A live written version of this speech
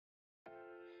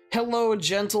Hello,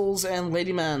 gentles and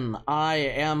ladymen. I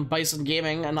am Bison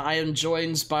Gaming, and I am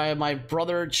joined by my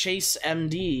brother Chase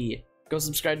MD. Go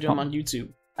subscribe to him on YouTube.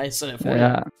 I said it for you.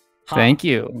 Ha. Thank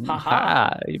you. Ha ha.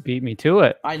 Ha, you beat me to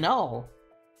it. I know.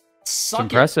 Suck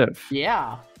it's impressive. It.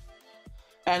 Yeah.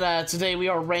 And today we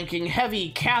are ranking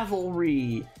Heavy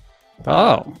Cavalry.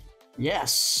 Oh.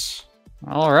 Yes.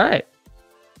 All right.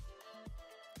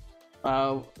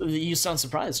 You sound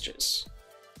surprised, Chase.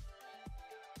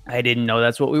 I didn't know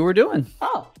that's what we were doing.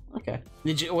 Oh, okay.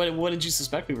 Did you? What did you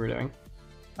suspect we were doing?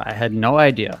 I had no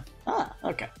idea. Ah,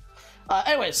 okay.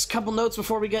 Anyways, couple notes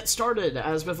before we get started.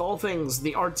 As with all things,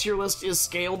 the R tier list is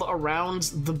scaled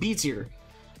around the B tier,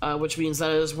 which means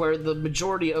that is where the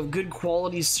majority of good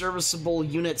quality serviceable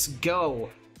units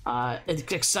go.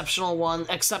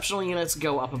 Exceptional units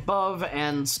go up above,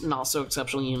 and not so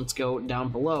exceptional units go down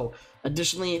below.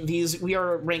 Additionally, we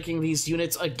are ranking these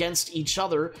units against each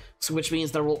other, so which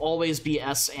means there will always be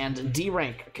S and D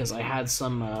rank, because I had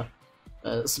some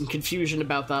confusion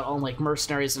about that on like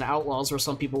mercenaries and outlaws, where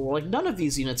some people were like, none of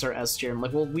these units are S tier. I'm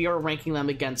like, well, we are ranking them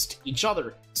against each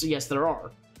other, so yes, there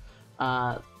are.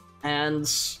 And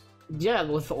yeah,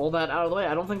 with all that out of the way,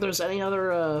 I don't think there's any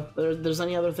other there's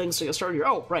any other things to get started here.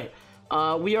 Oh, right.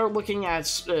 We are looking at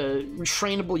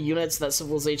trainable units that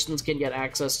civilizations can get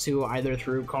access to either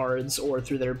through cards or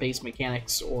through their base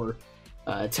mechanics or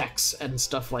techs and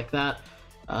stuff like that.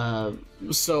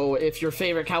 So if your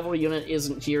favorite cavalry unit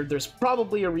isn't here, there's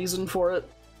probably a reason for it.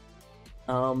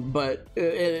 But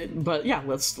yeah,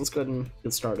 let's go ahead and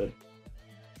get started.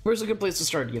 Where's a good place to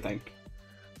start, do you think?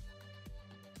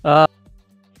 I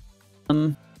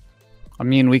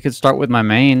mean, we could start with my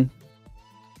main.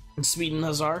 Sweden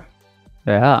Hussar?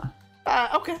 Yeah.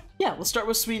 Okay. Yeah, let's start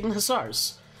with Sweden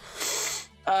Hussars.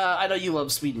 I know you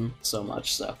love Sweden so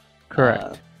much, so...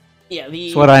 Correct. Yeah,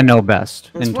 it's what I know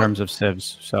best in terms of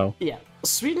civs, so... Yeah.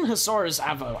 Sweden Hussars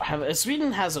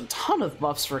Sweden has a ton of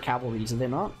buffs for cavalry, do they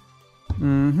not?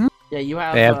 Mm-hmm. Yeah, you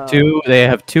have... They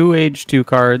have two age 2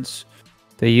 cards.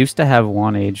 They used to have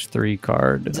one age 3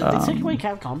 card. Did they take away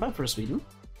cav combat for Sweden?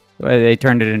 They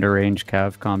turned it into range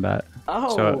cav combat.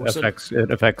 Oh, so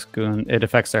it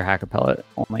affects their hacker pellet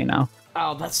only now.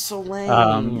 Oh, that's so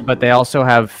lame. But they also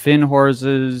have Finn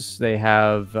horses. They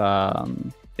have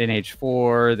in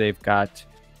H4. They've got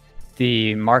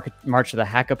the March of the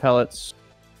Hacker pellets,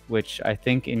 which I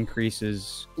think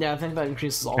increases. Yeah, I think that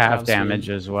increases all cav damage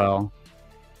as well,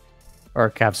 or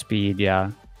cav speed.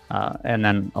 Yeah, and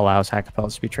then allows hacker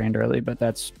pellets to be trained early. But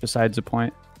that's besides the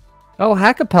point. Oh,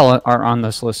 Hackapella are on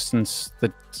this list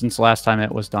since last time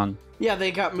it was done. Yeah,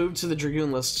 they got moved to the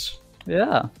Dragoon list.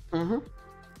 Yeah.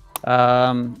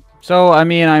 Mm-hmm. So I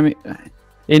mean,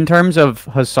 in terms of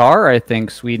Hussar, I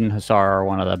think Sweden Hussar are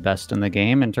one of the best in the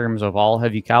game in terms of all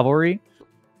heavy cavalry.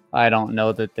 I don't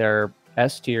know that they're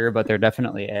S tier, but they're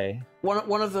definitely A.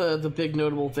 One of the big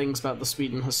notable things about the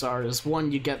Sweden Hussar is,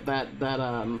 one, you get that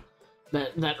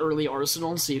early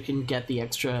arsenal, so you can get the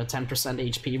extra 10%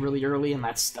 HP really early, and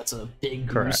that's a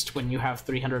big boost when you have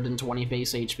 320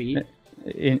 base HP.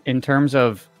 In terms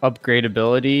of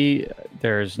upgradability,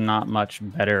 there's not much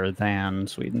better than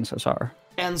Sweden's Hussar.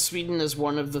 And Sweden is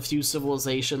one of the few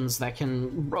civilizations that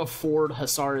can afford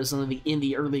Hussars in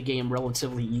the early game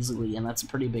relatively easily, and that's a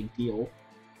pretty big deal.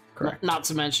 Correct. Not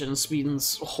to mention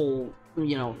Sweden's whole...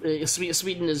 You know,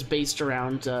 Sweden is based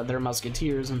around their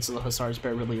musketeers, and so the Hussars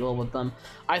pair really well with them.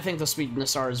 I think the Sweden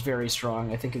Hussar is very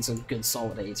strong. I think it's a good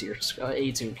solid A-tier,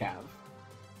 A2 cav.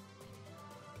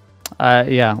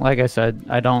 Yeah, like I said,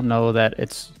 I don't know that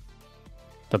it's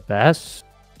the best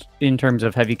in terms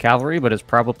of heavy cavalry, but it's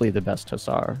probably the best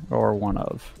Hussar, or one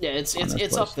of. Yeah, it's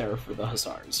up there for the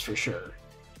Hussars, for sure.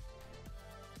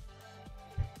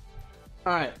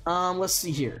 Alright, let's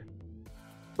see here.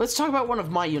 Let's talk about one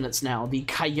of my units now, the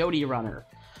Coyote Runner.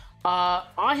 I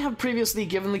have previously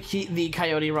given the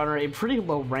Coyote Runner a pretty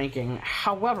low ranking.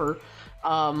 However,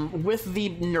 with the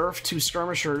nerf to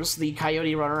skirmishers, the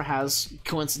Coyote Runner has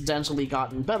coincidentally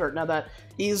gotten better. Now, that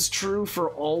is true for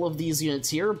all of these units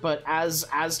here, but as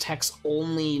Aztec's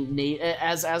only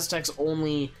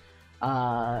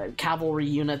cavalry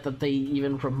unit that they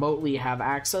even remotely have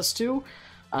access to,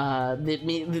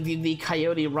 the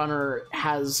Coyote Runner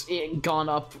has gone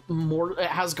up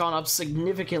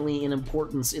significantly in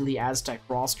importance in the Aztec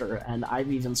roster, and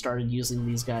I've even started using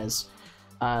these guys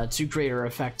to greater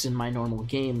effect in my normal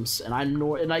games. And I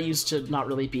used to not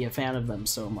really be a fan of them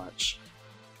so much.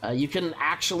 You can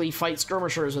actually fight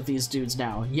skirmishers with these dudes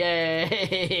now.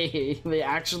 Yay! They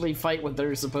actually fight what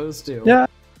they're supposed to. Yeah,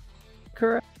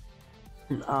 correct.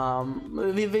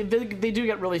 They do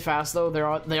get really fast though.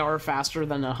 They are faster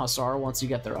than a Hussar once you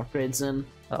get their upgrades in.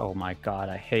 Oh my god,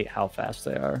 I hate how fast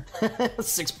they are.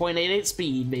 6.88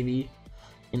 speed, baby,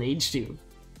 in Age 2.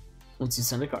 Once you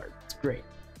send a card, it's great.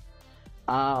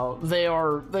 They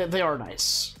are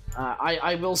nice.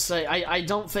 I will say I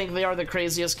don't think they are the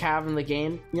craziest cav in the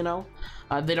game. You know,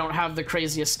 they don't have the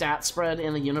craziest stat spread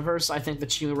in the universe. I think the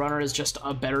Chimu Runner is just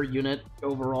a better unit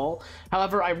overall.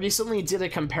 However, I recently did a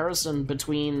comparison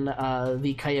between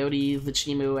the Coyote, the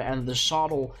Chimu, and the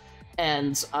Shottle.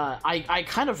 And I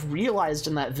kind of realized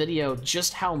in that video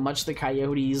just how much the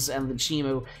Coyotes and the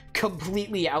Chimu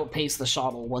completely outpace the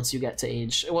Shottle once you get to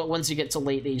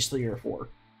late age 3 or 4.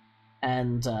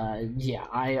 And yeah,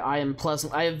 I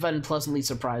have been pleasantly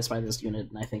surprised by this unit,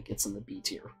 and I think it's in the B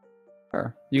tier.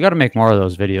 Sure. You got to make more of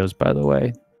those videos, by the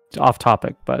way. It's off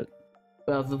topic, but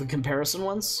the comparison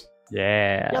ones.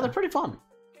 Yeah, they're pretty fun.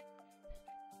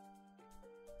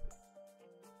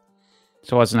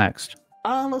 So what's next?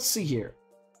 Let's see here.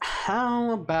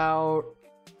 How about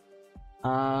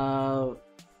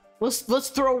let's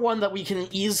throw one that we can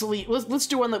easily let's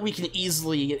do one that we can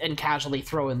easily and casually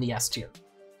throw in the S tier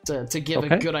to give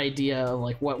a good idea of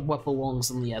like what belongs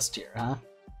in the S tier, huh?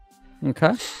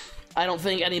 Okay. I don't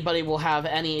think anybody will have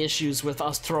any issues with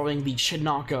us throwing the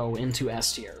Chinako into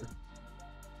S tier.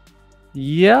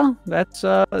 Yeah, that's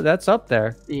up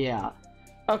there. Yeah.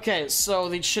 Okay, so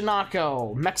the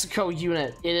Chinako Mexico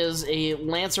unit, it is a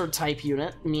Lancer type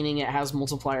unit, meaning it has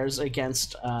multipliers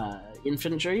against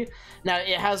infantry. Now,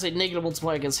 it has a negative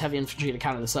multiplier against heavy infantry to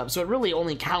counter this up, so it really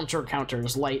only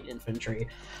counters light infantry.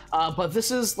 But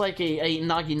this is like a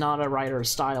Naginata Rider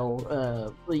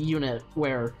style unit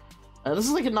where this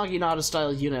is like a Naginata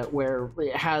style unit where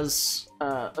it has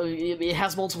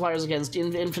multipliers against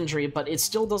infantry, but it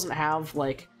still doesn't have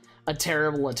like a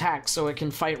terrible attack, so it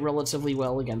can fight relatively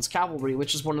well against cavalry,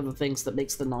 which is one of the things that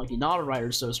makes the Naginata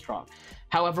Rider so strong.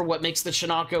 However, what makes the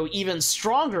Chinako even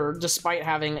stronger, despite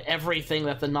having everything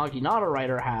that the Naginata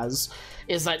Rider has,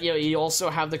 is that you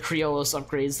also have the Criollos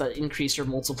upgrades that increase your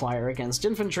multiplier against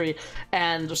infantry,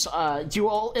 and the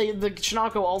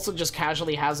Chinako also just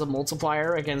casually has a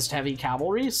multiplier against heavy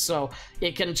cavalry, so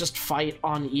it can just fight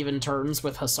on even turns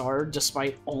with Hussar,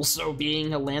 despite also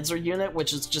being a Lancer unit,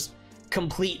 which is just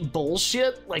complete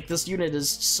bullshit. Like, this unit is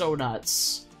so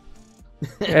nuts.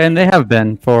 And they have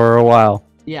been for a while.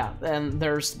 Yeah, and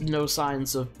there's no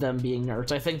signs of them being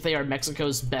nerfed. I think they are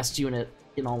Mexico's best unit,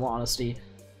 in all honesty,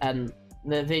 and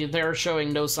they're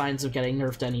showing no signs of getting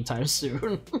nerfed anytime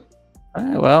soon.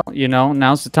 Well, you know,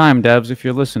 now's the time, devs, if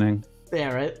you're listening.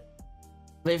 Yeah, right?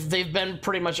 They've been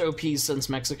pretty much OP since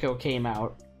Mexico came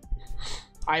out.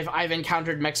 I've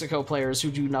encountered Mexico players who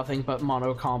do nothing but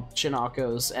monocomp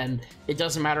Chinakos, and it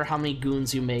doesn't matter how many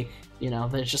goons you make, you know,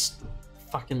 they just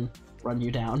fucking run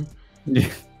you down. Yeah.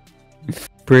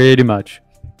 Pretty much.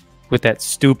 With that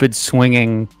stupid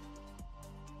swinging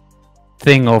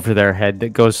thing over their head that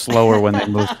goes slower when they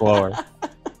move slower.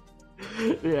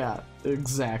 Yeah,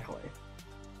 exactly.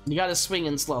 You gotta swing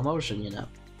in slow motion, you know?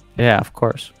 Yeah, of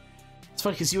course. It's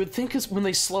funny, because you would think when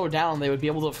they slow down, they would be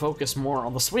able to focus more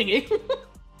on the swinging.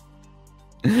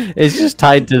 It's just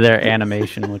tied to their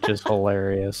animation, which is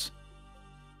hilarious.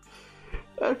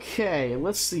 Okay,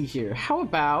 let's see here. How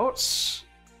about...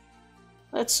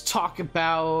 let's talk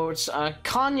about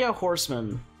Kanya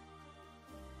Horseman.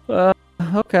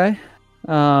 Okay.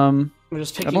 I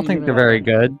don't think they're very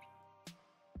good,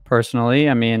 personally.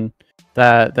 I mean,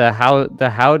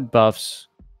 the Howd buffs,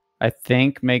 I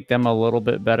think, make them a little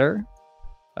bit better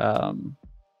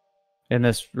in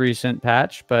this recent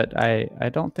patch, but I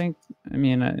don't think, I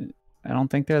mean, I don't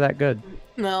think they're that good.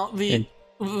 No, the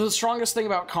strongest thing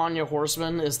about Kanya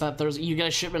Horseman is that you get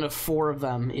a shipment of 4 of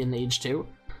them in Age 2.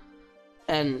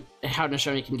 And Howd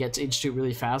Nashoni can get to Age 2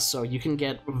 really fast, so you can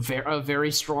get a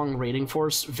very strong raiding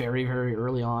force very, very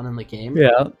early on in the game.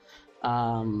 Yeah.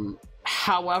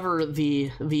 However,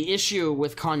 the issue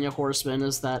with Kanya Horsemen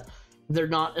is that they're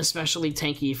not especially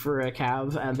tanky for a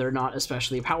cav, and they're not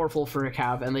especially powerful for a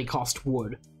cav, and they cost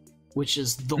wood, which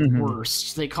is the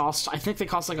worst. I think they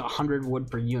cost like 100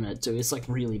 wood per unit, so it's like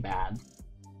really bad.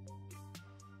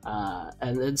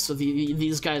 And so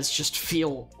these guys just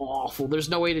feel awful. There's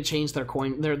no way to change their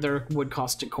wood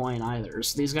cost to coin either.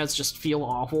 So these guys just feel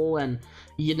awful, and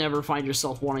you never find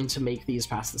yourself wanting to make these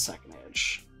past the second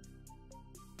age.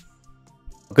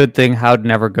 Good thing Howd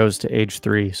never goes to Age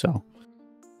 3, so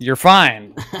you're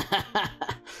fine.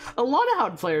 A lot of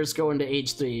Howd players go into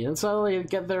Age 3. That's how they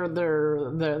get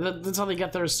that's how they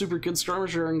get their super good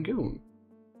skirmisher and goon.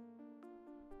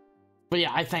 But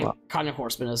yeah, I think Kanya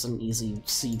Horseman is an easy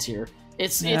C tier.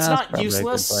 It's not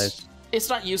useless. It's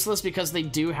not useless because they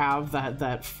do have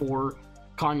that 4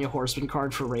 Kanya Horseman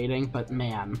card for raiding, but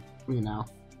man, you know,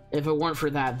 If it weren't for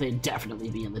that, they'd definitely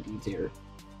be in the D tier.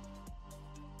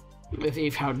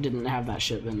 If how didn't have that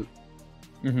shipment.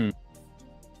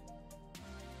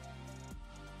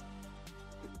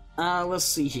 Let's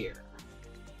see here.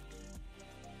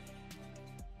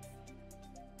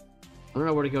 I don't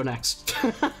know where to go next.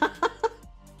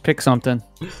 Pick something.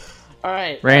 All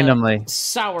right. Randomly.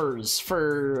 Sours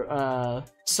for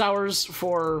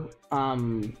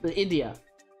India.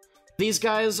 These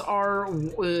guys are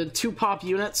 2 pop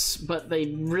units, but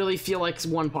they really feel like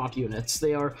 1 pop units.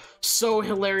 They are so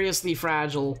hilariously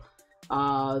fragile.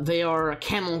 They are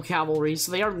camel cavalry,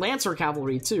 so they are lancer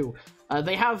cavalry too.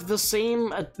 They have the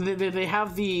same. They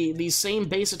have the same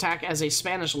base attack as a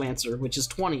Spanish lancer, which is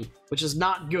 20, which is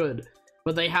not good.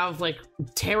 But they have like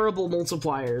terrible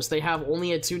multipliers. They have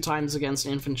only a 2 times against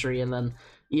infantry, and then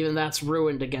even that's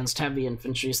ruined against heavy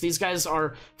infantry. So these guys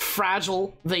are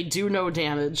fragile. They do no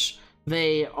damage.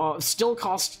 They still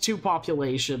cost 2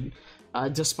 population,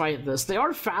 despite this. They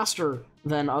are faster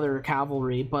than other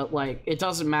cavalry, but like it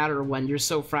doesn't matter when you're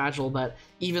so fragile that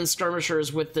even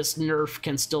skirmishers with this nerf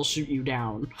can still shoot you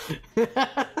down.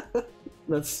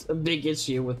 That's a big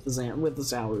issue with the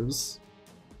Sours.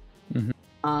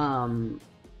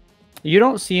 You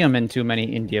don't see them in too many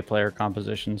India player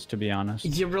compositions, to be honest.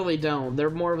 You really don't.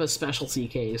 They're more of a specialty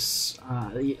case.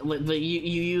 You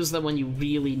use them when you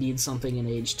really need something in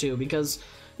Age 2, because,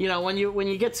 you know, when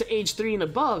you get to Age 3 and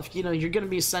above, you know, you're going to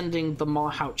be sending the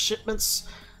Mahout shipments.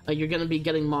 You're going to be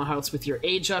getting Mahouts with your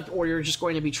Age up, or you're just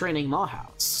going to be training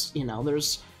Mahouts. You know,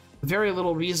 there's very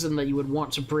little reason that you would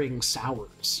want to bring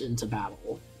Sours into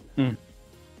battle.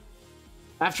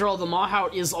 After all, the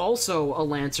Mahout is also a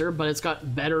Lancer, but it's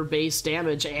got better base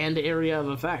damage and area of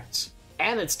effect.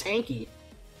 And it's tanky.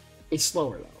 It's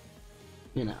slower,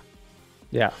 though. You know.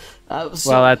 Yeah.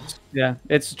 Well,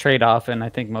 it's a trade-off, and I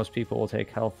think most people will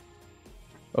take health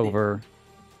over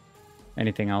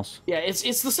anything else. Yeah,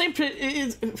 it's the same...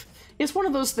 It's one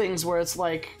of those things where it's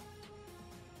like...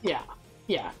 Yeah,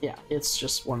 it's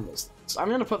just one of those things. I'm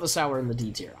gonna put the Sour in the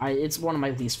D tier. It's one of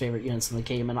my least favorite units in the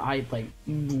game, and I like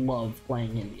love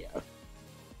playing India.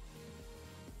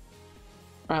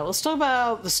 Alright, let's talk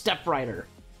about the Steppe Rider.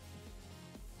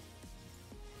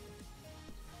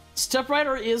 Steppe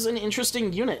Rider is an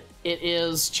interesting unit. It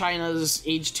is China's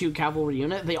Age 2 cavalry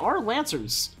unit. They are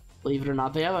Lancers, believe it or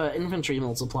not. They have an infantry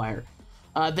multiplier.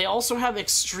 They also have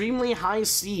extremely high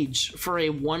siege for a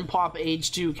 1-pop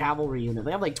Age 2 cavalry unit.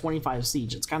 They have like 25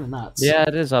 siege. It's kind of nuts. Yeah,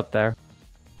 it is up there.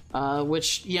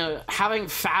 Which, you know, having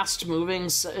fast moving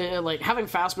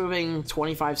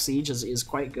 25 siege is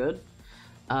quite good.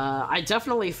 I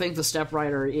definitely think the Steppe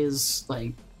Rider is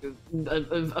like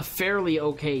a fairly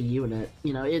okay unit.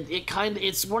 You know,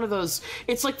 it's one of those.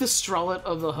 It's like the Strellet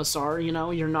of the Hussar. You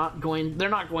know, they're not going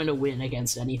to win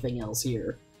against anything else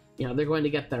here. You know, they're going to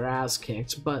get their ass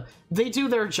kicked, but they do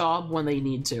their job when they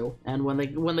need to, and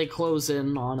when they close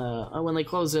in on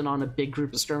a big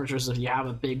group of skirmishers, if you have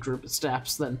a big group of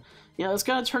steps, then you know it's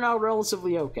going to turn out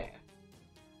relatively okay.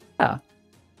 Yeah.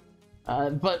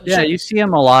 But yeah, you see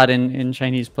them a lot in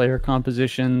Chinese player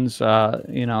compositions.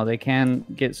 You know, they can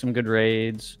get some good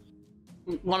raids.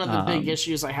 One of the big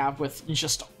issues I have with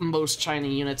just most China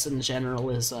units in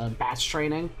general is batch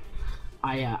training.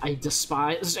 I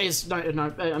despise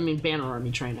I mean Banner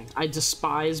Army training. I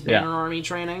despise Banner Army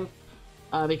training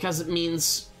because it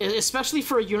means, especially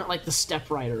for a unit like the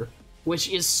Steppe Rider, which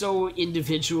is so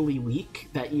individually weak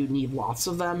that you need lots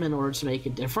of them in order to make a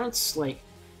difference. Like,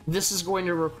 this is going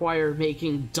to require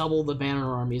making double the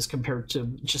Banner Armies compared to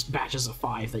just batches of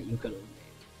 5 that you could have made,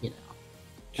 you know.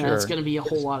 Sure. And it's going to be a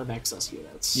whole lot of excess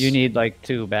units. You need like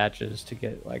 2 batches to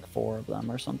get like 4 of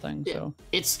them or something. Yeah. So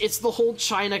it's the whole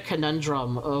China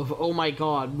conundrum of, oh my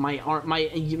god, my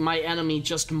enemy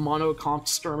just monocomped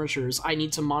skirmishers. I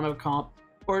need to monocomp,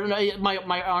 or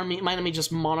my enemy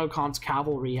just monocomped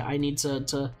cavalry. I need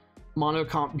to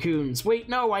monocomp goons. Wait,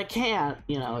 no, I can't.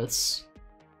 You know, it's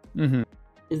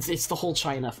the whole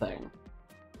China thing.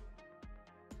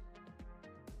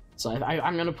 So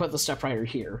I'm gonna put the Steppe Rider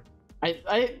here. I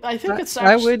think it's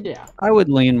actually, I would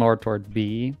lean more toward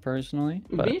B personally.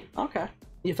 But B? Okay.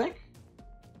 You think?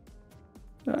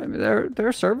 I mean,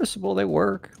 they're serviceable. They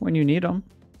work when you need them.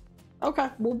 Okay,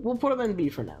 we'll put them in B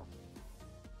for now.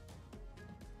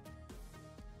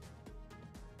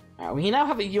 We now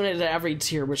have a unit at every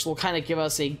tier, which will kind of give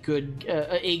us a good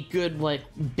like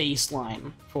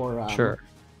baseline for sure.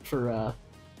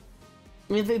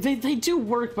 I mean, they do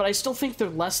work, but I still think they're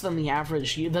less than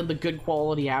the good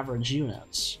quality average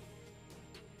units.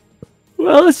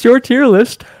 Well, it's your tier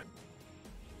list.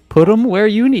 Put them where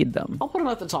you need them. I'll put them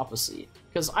at the top of C,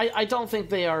 because I don't think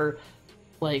they are,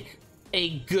 like,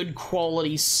 a good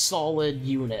quality, solid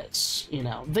unit. You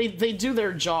know, they do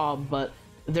their job, but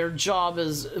they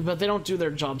don't do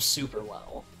their job super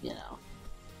well. You know.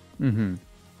 Mm-hmm.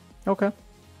 Okay.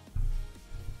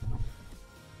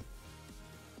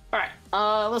 All right.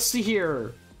 Let's see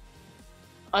here.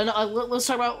 Let's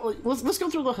talk about. Let's go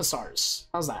through the hussars.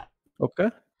 How's that? Okay.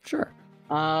 Sure.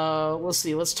 Let's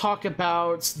see. Let's talk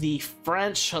about the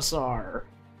French hussar.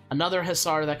 Another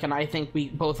hussar that I think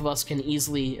both of us can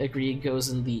easily agree goes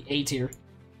in the A tier.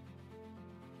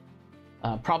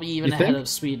 Probably even ahead of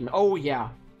Sweden. Oh yeah.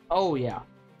 Oh yeah.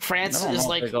 France is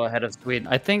like... They go ahead of Sweden.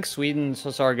 I think Sweden's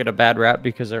hussar get a bad rap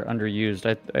because they're underused.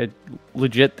 I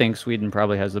legit think Sweden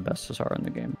probably has the best hussar in the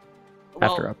game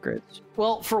after upgrades.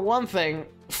 Well, for one thing,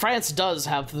 France does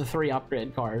have the 3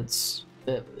 upgrade cards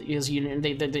because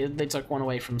they took one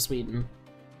away from Sweden.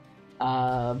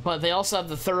 But they also have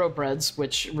the thoroughbreds,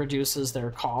 which reduces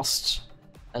their cost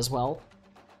as well.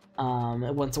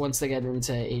 Once they get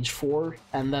into age 4,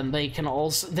 and then they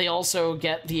also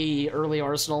get the early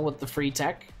arsenal with the free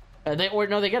tech. They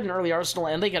get an early arsenal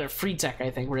and they get a free tech, I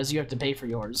think, whereas you have to pay for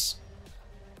yours.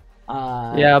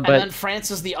 Yeah, but and then France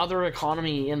is the other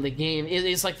economy in the game. It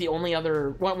is like the only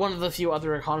other one of the few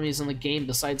other economies in the game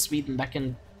besides Sweden that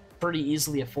can pretty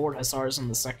easily afford hussars in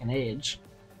the second age.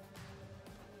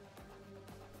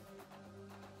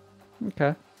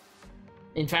 Okay.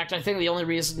 In fact, I think the only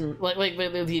reason,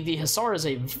 the hussar is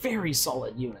a very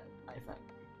solid unit, I think,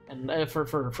 and for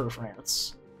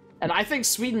France, and I think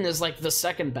Sweden is like the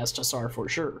second best hussar for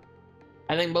sure.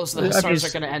 I think most of the hussars are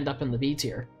going to end up in the B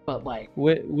tier, but like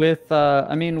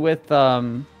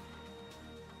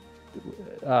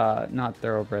not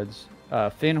thoroughbreds,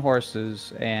 Finn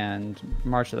horses and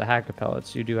March of the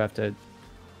Hackapellets, you do have to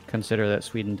consider that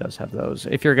Sweden does have those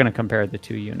if you're going to compare the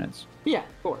 2 units. Yeah,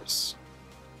 of course.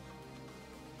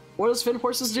 What does Finn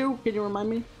horses do? Can you remind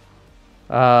me?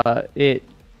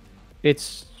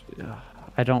 It's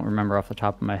I don't remember off the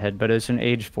top of my head, but it's an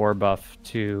age 4 buff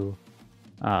to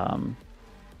Alcav.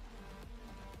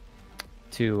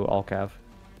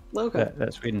 Okay.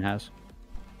 That Sweden has.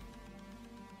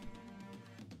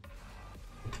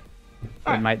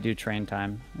 All it right. might do train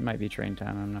time. It might be train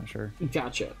time. I'm not sure.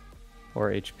 Gotcha. Or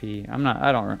HP.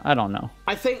 I don't know.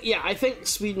 I think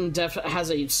Sweden has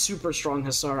a super strong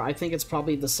hussar. I think it's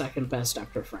probably the second best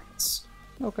after France.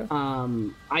 Okay.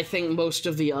 I think most,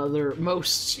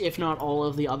 if not all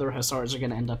of the other hussars are going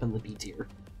to end up in the B tier.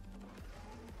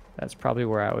 That's probably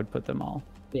where I would put them all.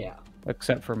 Yeah.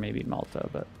 Except for maybe Malta,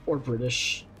 but... Or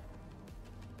British.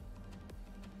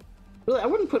 Really, I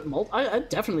wouldn't put Malta... I'd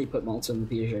definitely put Malta in the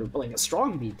B tier, but like a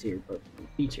strong B tier, but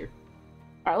B tier.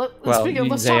 Alright,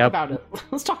 let's talk about it.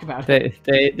 Let's talk about it.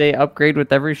 They upgrade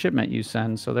with every shipment you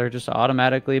send, so they're just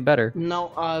automatically better.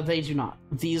 No, they do not.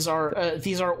 These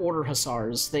are order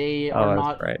hussars. They are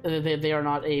not. Right. They are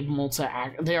not a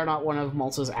Malta. They are not one of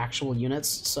Malta's actual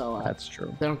units. So that's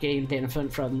true. They don't gain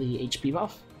benefit from the HP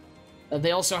buff.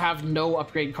 They also have no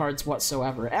upgrade cards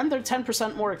whatsoever, and they're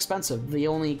 10% more expensive. The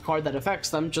only card that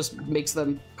affects them just makes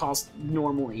them cost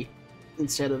normally.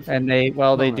 Instead of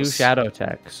they do shadow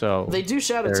tech, so they do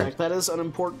shadow tech. That is an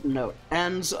important note,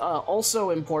 and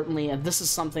also importantly, and this is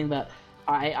something that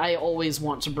I always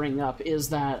want to bring up, is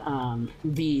that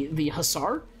the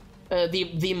hussar,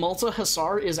 the Malta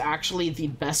hussar is actually the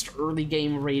best early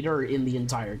game raider in the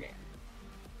entire game.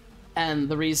 And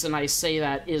the reason I say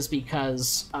that is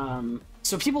because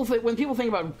so when people think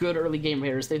about good early game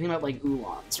raiders, they think about like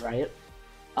Ulans, right?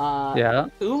 Yeah.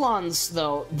 Ulans,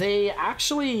 though, they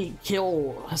actually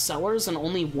kill settlers in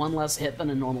only 1 less hit than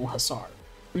a normal hussar.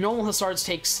 Normal hussars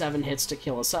take 7 hits to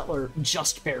kill a settler,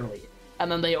 just barely,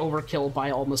 and then they overkill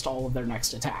by almost all of their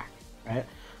next attack, right?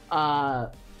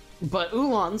 But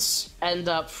Ulans end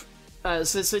up,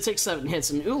 so they take 7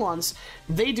 hits, and Ulans,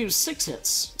 they do 6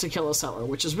 hits to kill a settler,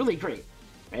 which is really great,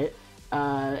 right?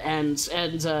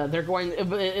 They're going,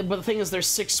 but the thing is, their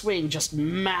 6 swing just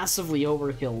massively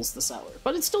overkills the settler.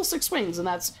 But it's still 6 swings, and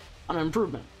that's an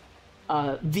improvement.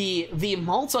 The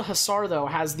Malta Hussar, though,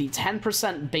 has the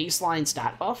 10% baseline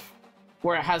stat buff,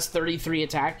 where it has 33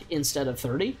 attack instead of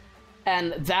 30.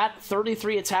 And that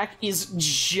 33 attack is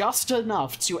just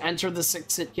enough to enter the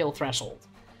 6-hit kill threshold.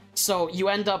 So you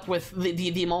end up with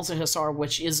the Malta Hussar,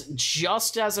 which is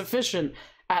just as efficient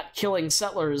at killing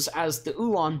settlers as the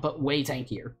Ulan, but way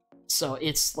tankier. So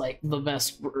it's like the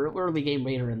best early game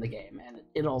raider in the game, and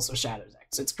it also shadows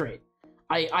X. It's great.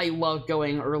 I love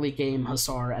going early game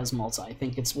Hussar as Malta. I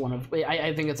think it's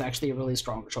I think it's actually a really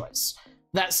strong choice.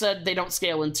 That said, they don't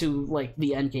scale into like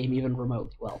the end game even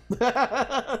remotely well.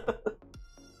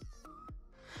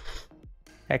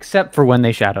 Except for when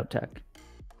they shadow tech.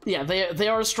 Yeah, they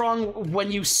are strong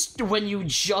when you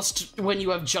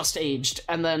have just aged,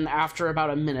 and then after about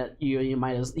a minute, you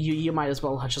might as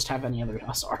well just have any other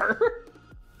hussar.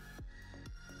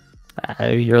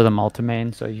 You're the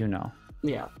multi-main, so you know.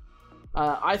 Yeah,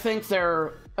 I think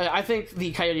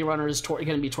the Coyote Runner is going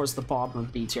to be towards the bottom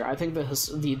of B tier. I think the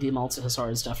multi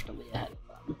hussar is definitely ahead of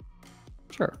them.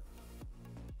 Sure.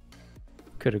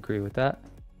 Could agree with that.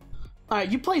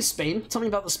 You play Spain. Tell me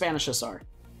about the Spanish hussar.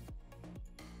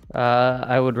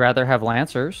 I would rather have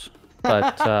Lancers,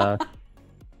 but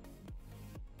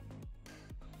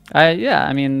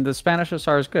I mean the Spanish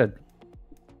hussar is good.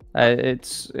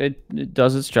 It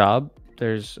does its job.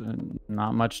 There's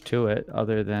not much to it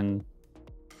other than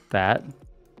that.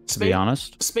 To be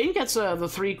honest, Spain gets the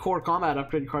 3 core combat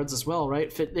upgrade cards as well,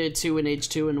 right? 2 in Age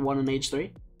 2 and 1 in Age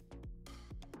 3.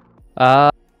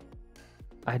 I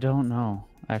don't know.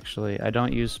 Actually, I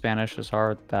don't use Spanish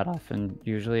Hussar that often.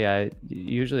 Usually I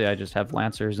just have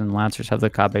Lancers, and Lancers have the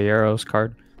Caballeros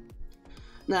card.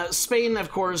 Now, Spain,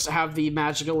 of course, have the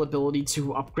magical ability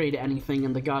to upgrade anything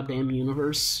in the goddamn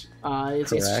universe.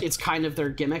 It's kind of their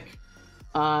gimmick.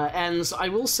 And I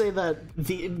will say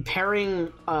that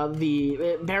pairing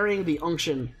the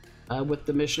Unction with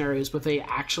the Missionaries with a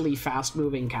actually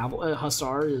fast-moving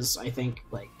Hussar is, I think,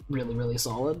 like really, really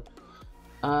solid.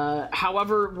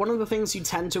 However, one of the things you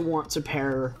tend to want to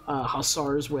pair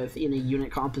Hussars with in a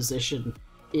unit composition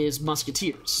is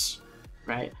Musketeers,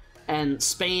 right? And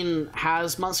Spain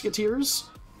has Musketeers,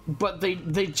 but they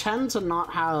tend to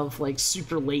not have like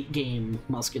super late game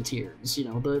Musketeers. You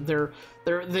know, they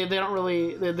don't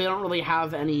really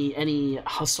have any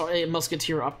Hussar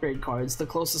Musketeer upgrade cards. The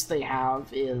closest they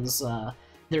have is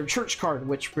their Church card,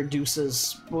 which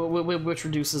reduces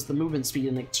the movement speed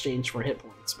in exchange for hit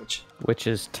points, which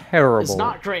is terrible. It's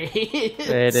not great.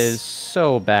 It is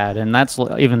so bad, and that's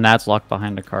luck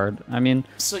behind a card. I mean,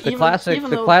 so the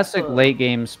classic late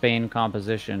game Spain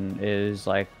composition is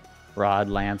like Rod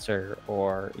Lancer,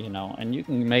 or and you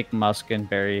can make Musk and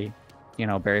Barry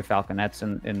Falconets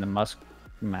in the Musk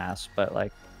mass, but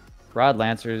like Rod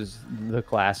Lancer's the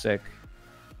classic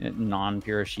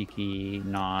non-Purashiki,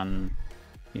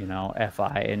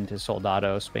 FI into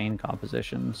Soldado Spain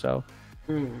composition. So,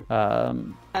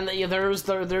 and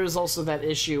there's also that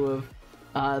issue of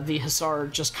the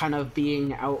Hussar just kind of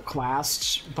being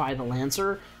outclassed by the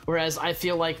Lancer, whereas I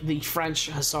feel like the French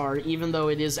Hussar, even though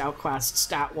it is outclassed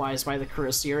stat-wise by the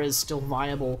Cuirassier, is still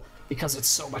viable because it's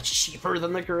so much cheaper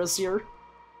than the Cuirassier.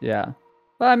 Yeah.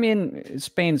 Well, I mean,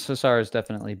 Spain's Hussar is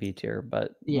definitely B tier,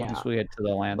 but once we get to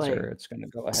the Lancer, it's going to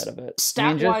go ahead of it.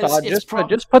 Stat-wise,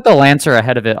 just put the Lancer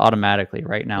ahead of it automatically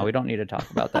right now. We don't need to talk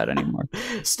about that anymore.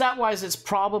 Stat-wise, it's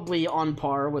probably on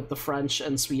par with the French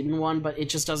and Sweden one, but it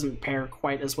just doesn't pair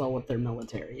quite as well with their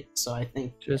military. So I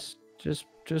think just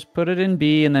put it in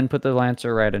B and then put the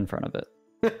Lancer right in front of it.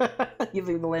 You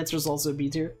think the Lancer's also B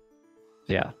tier?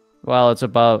 Yeah. Well, it's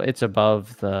above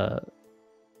the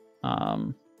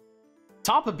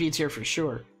top of B tier for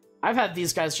sure. I've had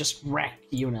these guys just wreck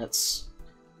units.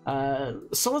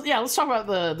 So yeah, let's talk about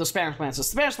the Spanish Lancer. The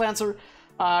Spanish Lancer,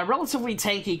 relatively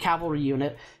tanky cavalry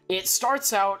unit. It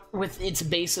starts out with its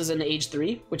base as an Age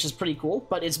 3, which is pretty cool,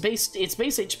 but its base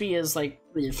HP is like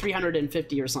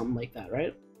 350 or something like that,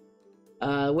 right?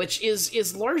 Which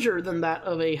is larger than that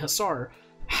of a Hussar.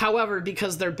 However,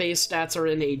 because their base stats are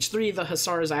in Age 3, the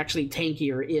Hussar is actually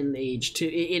tankier in Age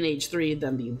 3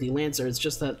 than the Lancer. It's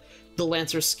just that the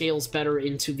Lancer scales better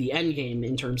into the endgame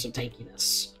in terms of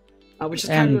tankiness, which is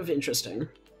kind of interesting.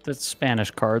 The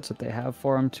Spanish cards that they have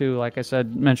for them too, like I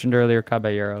mentioned earlier,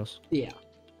 Caballeros. Yeah.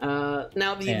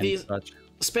 Now these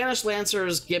Spanish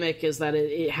Lancer's gimmick is that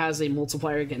it has a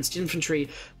multiplier against infantry,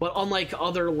 but unlike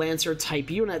other Lancer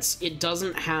type units, it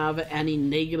doesn't have any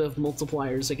negative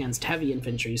multipliers against heavy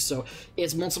infantry, so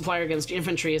its multiplier against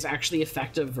infantry is actually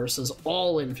effective versus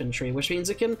all infantry, which means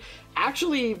it can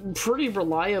actually pretty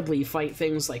reliably fight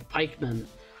things like pikemen,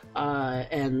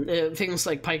 and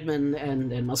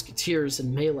musketeers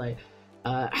and melee.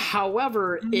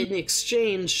 However, in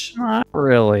exchange... Not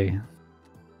really.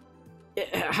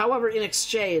 However, in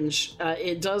exchange,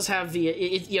 it does have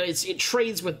it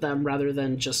trades with them rather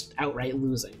than just outright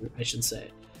losing, I should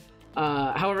say.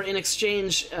 However, in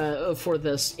exchange for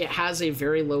this, it has a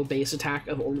very low base attack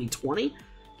of only 20,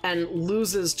 and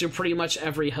loses to pretty much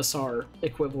every Hussar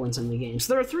equivalent in the game.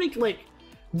 So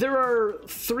there are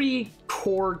three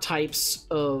core types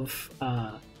of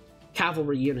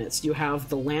cavalry units. You have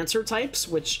the Lancer types,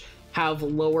 which have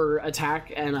lower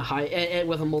attack and a high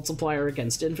with a multiplier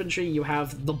against infantry. You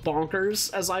have the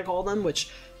bonkers, as I call them, which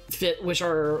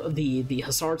are the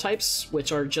Hussar types,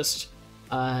 which are just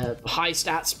high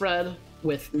stat spread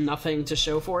with nothing to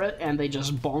show for it, and they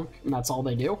just bonk, and that's all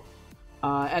they do.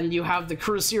 And you have the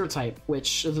Cuirassier type,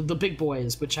 which the big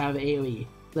boys, which have AoE.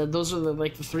 Those are the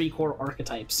 3 core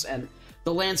archetypes, and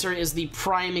the Lancer is the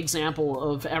prime example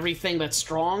of everything that's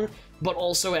strong, but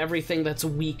also everything that's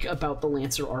weak about the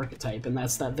Lancer archetype, and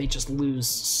that's that they just lose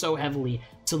so heavily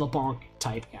to the bonk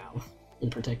type Cav, in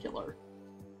particular.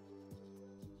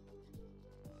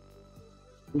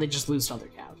 They just lose to other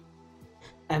Cav.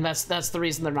 And that's the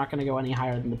reason they're not going to go any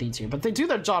higher than the B tier, but they do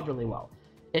their job really well.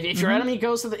 If your enemy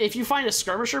goes to if you find a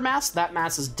skirmisher mass, that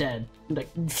mass is dead. Like,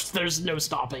 there's no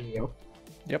stopping you.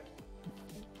 Yep.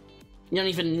 You don't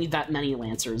even need that many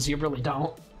Lancers. You really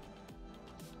don't.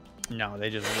 No, they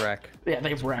just wreck. Yeah,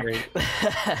 they wreck.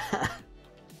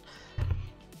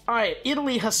 Alright,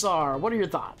 Italy Hussar. What are your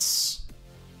thoughts?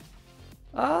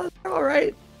 They're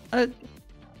alright. I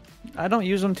don't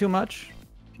use them too much,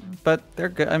 but they're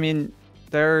good. I mean,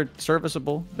 they're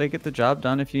serviceable. They get the job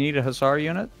done. If you need a Hussar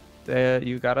unit,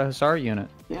 you got a Hussar unit.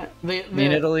 Yeah, I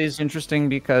mean, Italy is interesting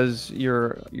because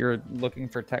you're looking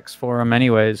for techs for them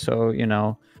anyways, so, you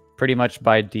know, pretty much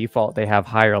by default they have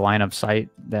higher line of sight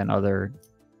than other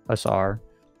Hussar,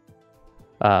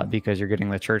 because you're getting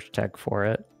the church tech for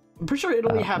it. I'm pretty sure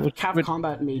Italy have Cav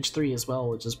Combat in Age 3 as well,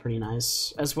 which is pretty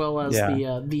nice, as well as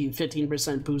the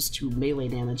 15% boost to melee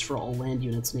damage for all land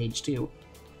units in Age 2.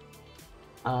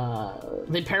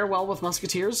 They pair well with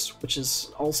Musketeers, which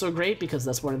is also great because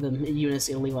that's one of the units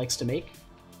Italy likes to make.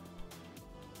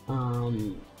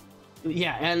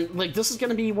 Yeah, and like this is going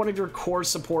to be one of your core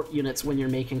support units when you're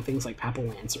making things like Papal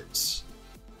Lancers,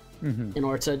 in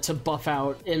order to buff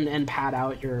out and pad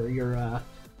out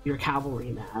your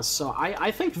cavalry mass. So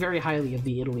I think very highly of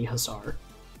the Italy Hussar.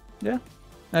 Yeah,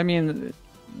 I mean,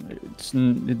 it's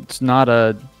not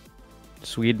a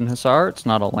Sweden Hussar, it's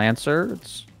not a Lancer,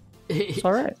 it's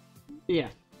all right. Yeah.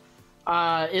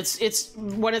 It's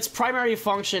when its primary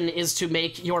function is to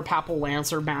make your Papal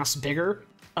Lancer mass bigger.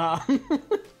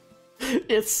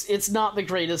 It's not the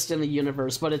greatest in the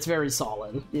universe, but it's very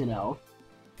solid, you know.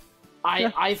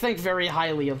 I think very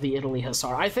highly of the Italy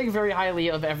Hussar. I think very highly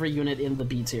of every unit in the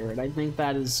B tier, and I think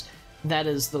that is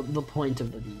the point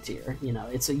of the B tier. You know,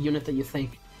 it's a unit that you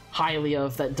think highly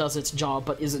of that does its job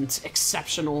but isn't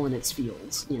exceptional in its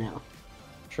fields, you know.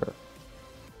 Sure.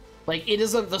 Like, it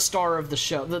isn't the star of the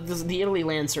show. The Italy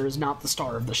Lancer is not the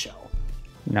star of the show.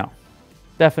 No.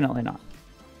 Definitely not.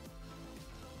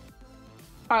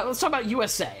 Alright, let's talk about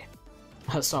USA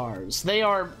Hussars. They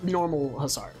are normal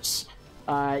Hussars.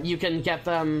 You can get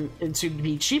them to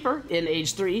be cheaper in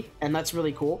Age 3, and that's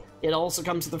really cool. It also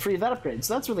comes with a free vet upgrade,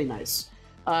 so that's really nice.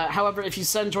 However, if you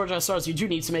send Georgia Hussars, you do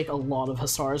need to make a lot of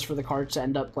Hussars for the card to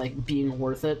end up like being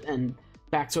worth it and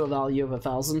back to a value of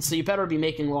 1,000. So you better be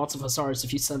making lots of Hussars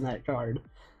if you send that card,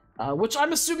 which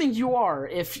I'm assuming you are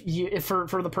if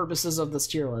for the purposes of this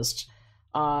tier list.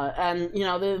 And you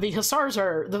know the Hussars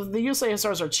are the USA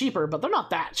Hussars are cheaper, but they're not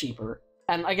that cheaper.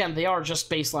 And again, they are just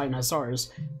baseline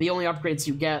Hussars. The only upgrades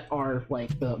you get are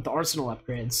like the arsenal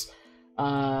upgrades.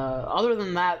 Other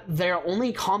than that, their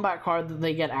only combat card that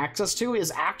they get access to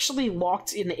is actually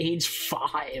locked in Age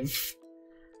 5.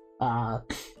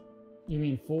 You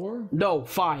mean 4? No,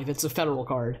 5. It's a federal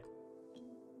card.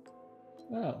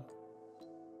 Oh.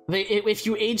 If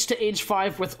you age to Age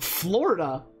 5 with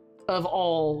Florida, of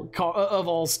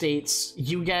all states,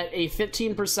 you get a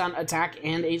 15% attack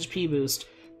and HP boost,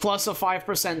 plus a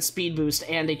 5% speed boost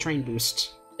and a train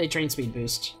speed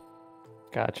boost.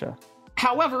 Gotcha.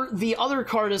 However, the other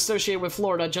card associated with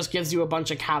Florida just gives you a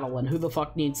bunch of cattle, and who the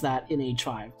fuck needs that in Age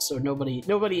 5? So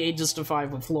nobody ages to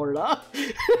 5 with Florida.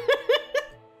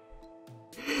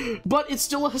 But it's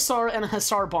still a Hussar and a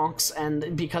Hussar bonks,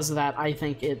 and because of that, I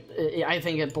think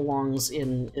it belongs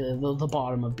in the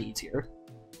bottom of B tier.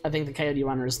 I think the Coyote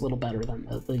Runner is a little better than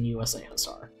the USA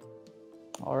Hussar.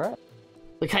 All right.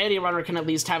 The Coyote Runner can at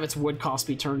least have its wood cost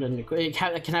be turned into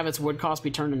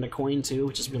coin too,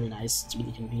 which is really nice. It's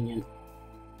really convenient.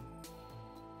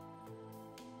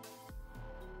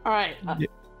 All right.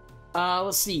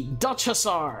 Let's see. Dutch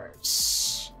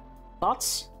Hussars.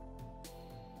 Thoughts?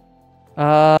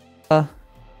 I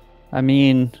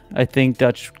mean, I think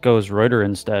Dutch goes Reuter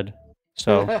instead.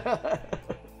 So.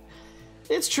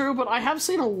 It's true, but I have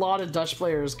seen a lot of Dutch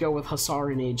players go with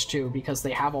Hussar in Age 2 because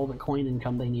they have all the coin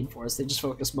income they need for us. They just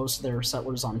focus most of their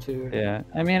settlers on food. Yeah,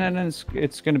 I mean, and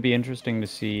it's going to be interesting to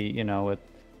see, you know, with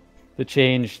the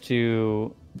change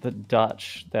to the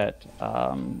Dutch that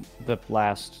the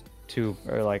last two,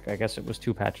 or like, I guess it was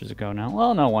 2 patches ago now.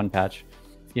 Well, no, 1 patch.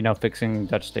 You know, fixing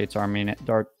Dutch States Army. I'm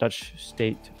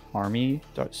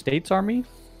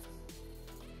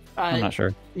not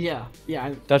sure. Yeah.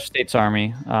 Dutch States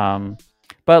Army.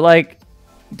 But like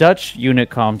Dutch unit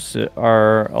comps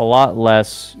are a lot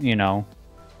less, you know,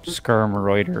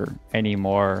 skirmreuter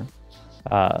anymore,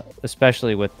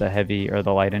 especially with the heavy or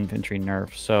the light infantry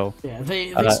nerf. So yeah,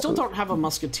 they still don't have a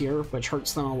musketeer, which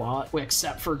hurts them a lot,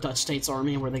 except for Dutch States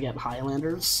Army, where they get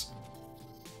Highlanders.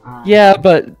 Yeah,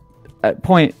 but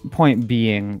point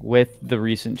being, with the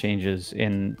recent changes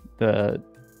in the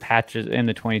patches in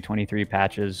the 2023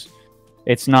 patches,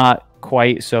 it's not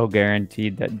quite so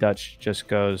guaranteed that Dutch just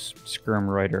goes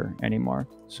Skirmreuter anymore.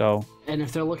 So, and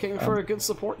if they're looking for a good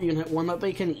support unit, one that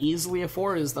they can easily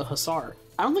afford is the Hussar.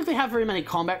 I don't think they have very many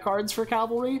combat cards for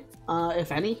Cavalry,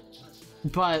 if any,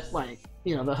 but like,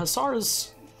 you know, the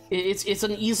Hussars, it's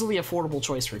an easily affordable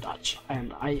choice for Dutch,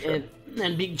 and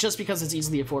just because it's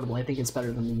easily affordable, I think it's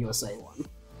better than the USA one.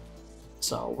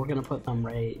 So we're gonna put them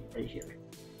right here.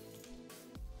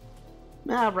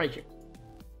 Right here.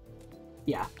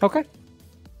 Yeah. Okay.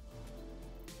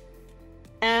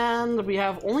 And we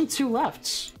have only 2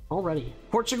 left already.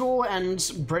 Portugal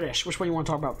and British. Which one you want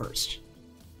to talk about first?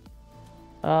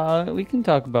 We can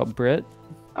talk about Brit.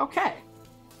 Okay.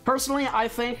 Personally, I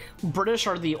think British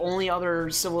are the only other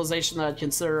civilization that I'd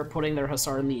consider putting their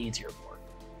Hussar in the A tier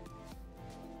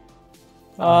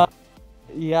for.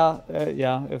 Yeah.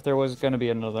 If there was going to be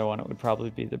another one, it would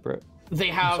probably be the Brit. They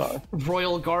have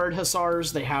Royal Guard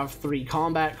Hussars, they have 3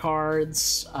 combat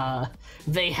cards,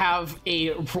 they have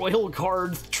a Royal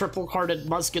Guard triple-carded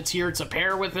Musketeer to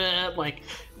pair with it, like,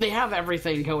 they have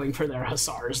everything going for their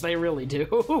Hussars, they really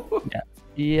do. Yeah.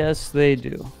 Yes, they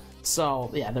do. So,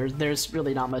 yeah, there's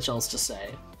really not much else to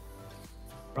say.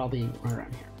 Probably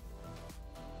around here.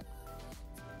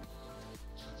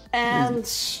 And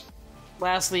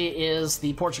lastly is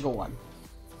the Portugal one.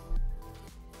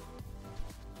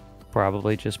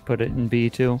 Probably just put it in B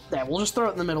too. Yeah, we'll just throw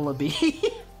it in the middle of B.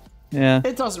 Yeah.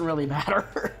 It doesn't really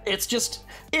matter. It's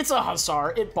a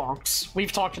Hussar. It bonks.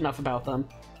 We've talked enough about them.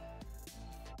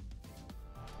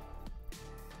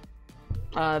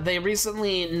 They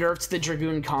recently nerfed the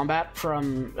Dragoon combat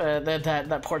from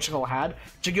that Portugal had.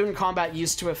 Dragoon combat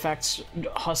used to affect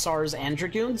Hussars and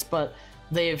Dragoons, but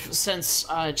they've since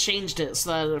changed it so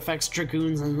that it affects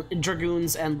Dragoons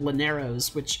and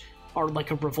Lineros, which are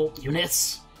like a revolt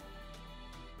units.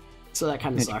 So that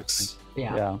kind of sucks.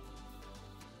 Yeah.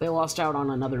 They lost out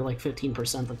on another like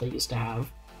 15% that they used to have.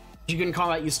 Dragoon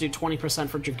combat used to do 20%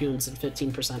 for Dragoons and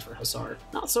 15% for Hussar.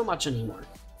 Not so much anymore.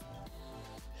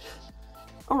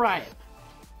 Alright.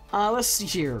 Let's see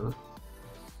here.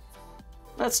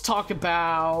 Let's talk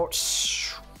about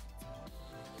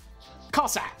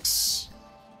Cossacks.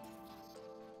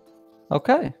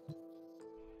 Okay.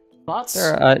 Thoughts?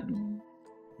 They're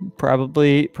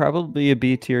probably a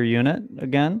B tier unit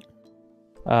again.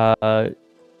 I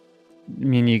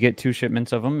mean, you get 2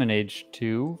 shipments of them in age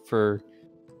 2 for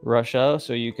Russia,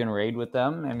 so you can raid with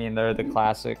them. I mean, they're the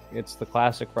classic. It's the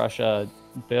classic Russia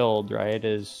build, right?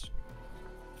 Is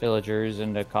villagers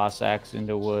into Cossacks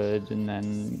into wood, and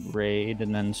then raid,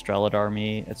 and then Strelad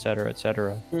army, etc.,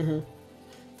 etc.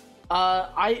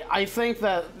 I think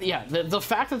that, yeah, the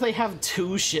fact that they have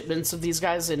 2 shipments of these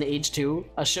guys in age 2,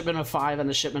 a shipment of 5 and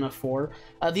a shipment of 4,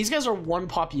 these guys are 1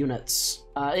 pop units.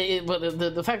 But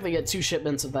the fact they get 2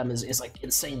 shipments of them is like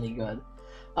insanely good.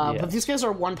 But these guys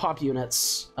are 1 pop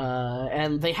units,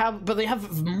 and they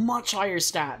have much higher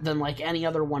stat than like any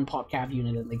other 1 pop cav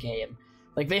unit in the game.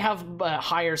 Like they have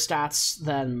higher stats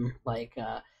than like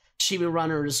Shibu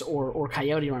runners or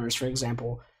Coyote runners, for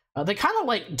example. They kind of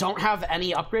like don't have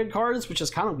any upgrade cards, which is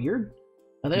kind of weird.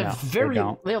 They have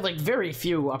like very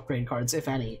few upgrade cards, if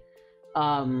any.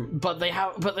 But they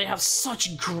have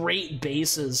such great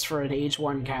bases for an age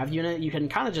 1 cav unit. You can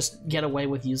kind of just get away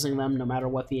with using them no matter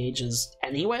what the age is,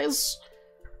 anyways.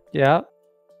 Yeah.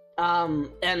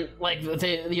 And like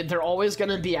they're always going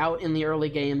to be out in the early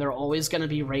game. They're always going to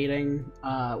be raiding.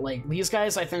 Like these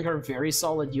guys, I think, are very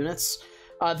solid units.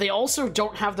 They also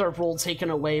don't have their role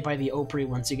taken away by the Opry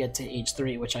once you get to age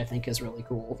 3, which I think is really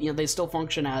cool. You know, they still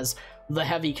function as the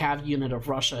heavy cav unit of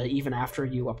Russia even after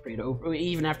you upgrade,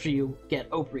 even after you get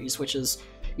Opries, which is,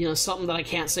 you know, something that I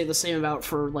can't say the same about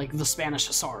for like the Spanish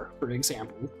Hussar, for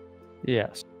example.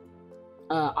 Yes.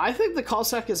 I think the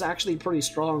Cossack is actually pretty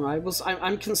strong.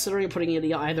 I'm considering putting it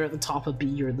either at the top of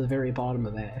B or the very bottom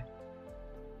of A.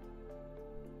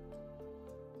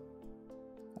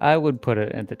 I would put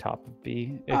it at the top of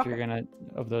B if you're gonna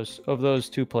of those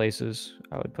 2 places.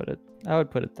 I would put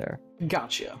it there.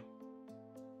 Gotcha.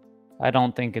 I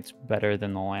don't think it's better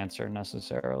than the Lancer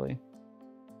necessarily.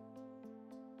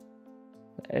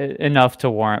 Enough to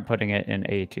warrant putting it in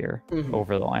A tier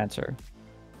over the Lancer.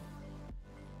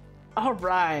 All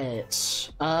right.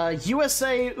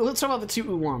 USA, let's talk about the two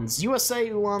Ulans. USA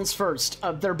Ulans first.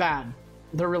 They're bad.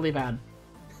 They're really bad.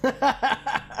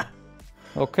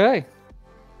 Okay.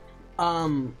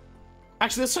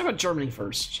 Actually, let's talk about Germany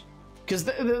first, because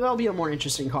that'll be a more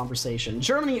interesting conversation.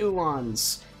 Germany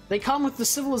Ulans. They come with the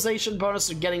civilization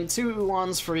bonus of getting 2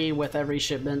 Ulans free with every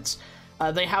shipment.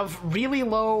 They have really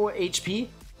low HP.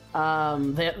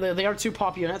 They are 2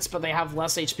 pop units, but they have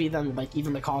less HP than like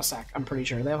even the Cossack, I'm pretty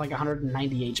sure. They have like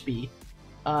 190 HP.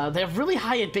 They have really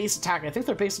high base attack. I think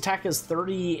their base attack is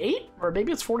 38, or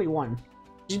maybe it's 41.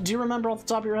 Do you remember off the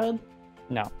top of your head?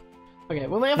 No. Okay,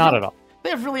 well they have not at all. They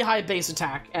have really high base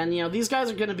attack, and you know these guys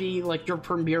are going to be like your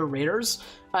premier raiders,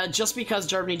 just because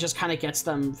Germany just kind of gets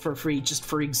them for free just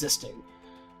for existing.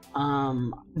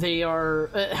 They are,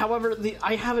 however,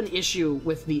 I have an issue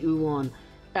with the Ulan,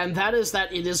 and that is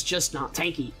that it is just not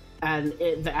tanky, and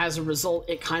as a result,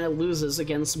 it kind of loses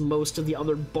against most of the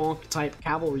other bonk type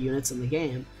cavalry units in the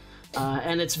game.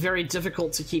 And it's very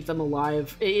difficult to keep them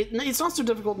alive. It's not so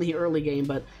difficult in the early game,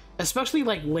 but especially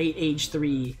like late age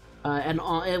 3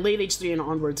 late age 3 and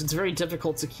onwards, it's very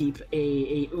difficult to keep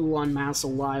a Ulan mass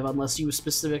alive unless you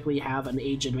specifically have an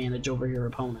age advantage over your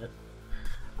opponent.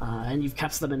 And you've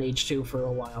kept them in age 2 for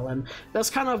a while, and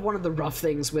that's kind of one of the rough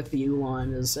things with the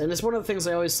Ulan, and it's one of the things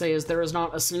I always say is there is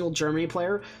not a single Germany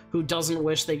player who doesn't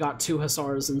wish they got 2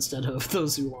 Hussars instead of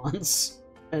those Ulans.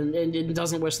 And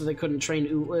doesn't wish that they couldn't train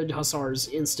Hussars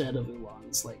instead of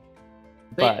Ulans.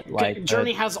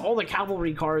 Germany has all the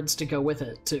cavalry cards to go with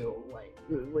it too.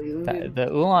 The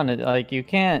Ulan, like you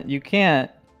can't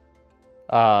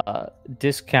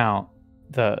discount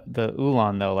the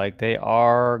Ulan though. Like they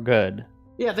are good.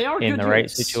 Yeah, they are in good the units.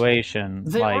 Right situation.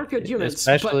 They like, are good units,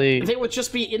 especially... but they would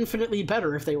just be infinitely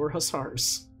better if they were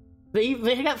Hussars. They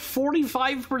got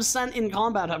 45% in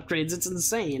combat upgrades. It's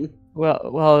insane.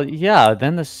 Well, yeah.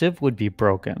 Then the Civ would be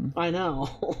broken. I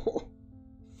know.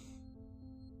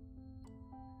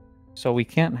 So we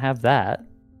can't have that.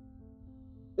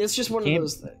 It's just one of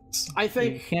those things. I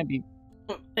think it can't be.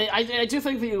 I do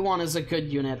think the Ulan is a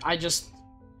good unit.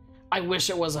 I wish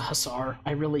it was a Hussar.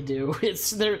 I really do.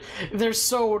 They're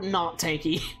so not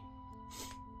tanky,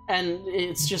 and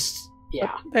it's just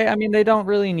yeah. I mean, they don't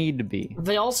really need to be.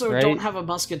 They also right? don't have a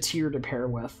musketeer to pair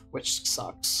with, which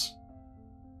sucks.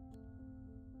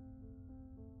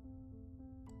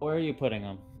 Where are you putting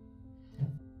them?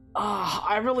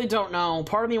 I really don't know.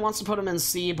 Part of me wants to put them in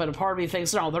C, but a part of me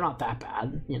thinks, no, they're not that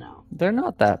bad, you know. They're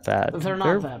not that bad. They're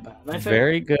not that bad. I think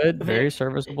very good, very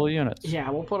serviceable units. Yeah,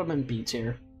 we'll put them in B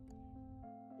tier.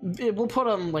 We'll put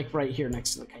them, like, right here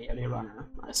next to the Coyote Runner,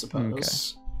 I suppose.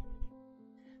 Okay.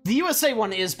 The USA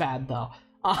one is bad, though.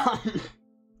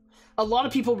 A lot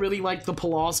of people really like the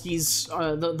Pulaski's,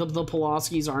 the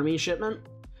Pulaski's army shipment.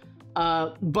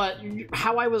 But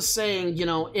how I was saying, you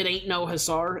know, it ain't no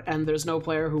Hussar, and there's no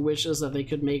player who wishes that they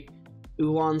could make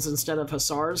Ulans instead of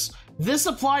Hussars. This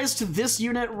applies to this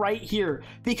unit right here,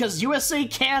 because USA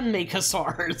can make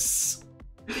Hussars.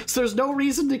 So there's no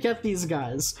reason to get these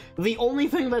guys. The only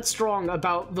thing that's strong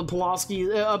about the Pulaski,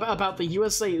 about the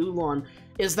USA Ulan,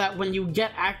 is that when you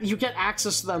get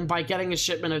access to them by getting a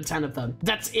shipment of 10 of them.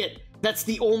 That's it. That's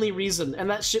the only reason, and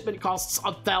that shipment costs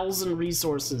 1,000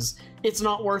 resources. It's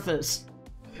not worth it.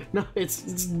 No,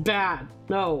 it's bad.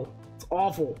 No, it's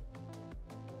awful.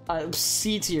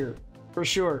 C tier for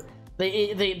sure.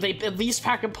 They at least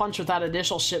pack a punch with that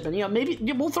initial shipment. You know, maybe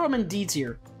we'll throw them in D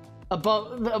tier,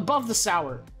 above the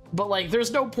sour. But like,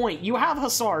 there's no point. You have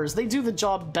Hussars. They do the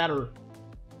job better.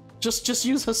 Just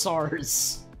use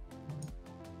Hussars.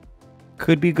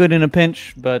 Could be good in a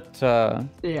pinch, but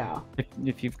yeah.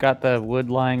 If you've got the wood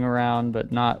lying around,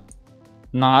 but not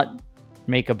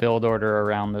make a build order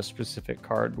around the specific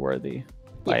card worthy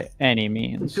by any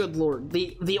means. Good lord.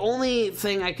 The only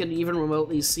thing I could even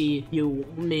remotely see you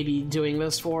maybe doing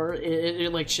this for,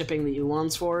 like shipping the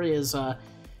Ulans for, is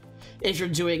if you're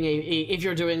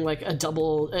doing like a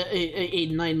double a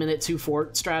 9-minute 2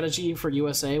 fort strategy for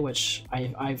USA, which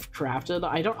I've crafted.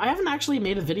 I haven't actually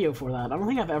made a video for that. I don't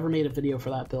think I've ever made a video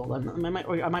for that build. I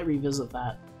might revisit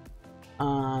that.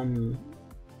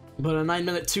 But a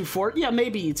 9-minute 2 fort, yeah,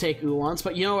 maybe you take Ulans,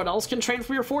 but you know what else can train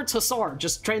for your forts? Hussar.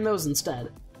 Just train those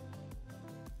instead.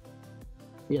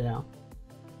 You know.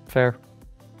 Fair.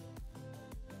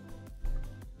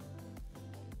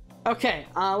 Okay,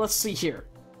 let's see here.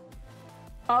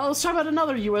 Let's talk about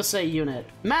another USA unit,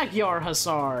 Magyar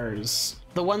Hussars,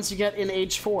 the ones you get in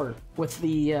Age 4 with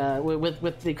the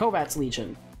with the Kovacs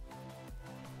Legion.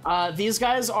 These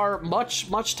guys are much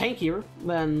tankier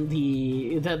than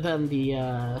the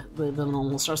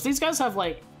normal stars. These guys have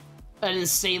like an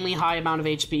insanely high amount of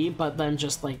HP, but then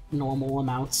just like normal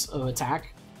amounts of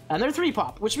attack. And they're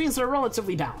 3-pop, which means they're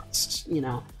relatively balanced, you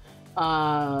know.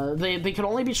 They can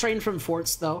only be trained from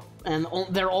forts, though, and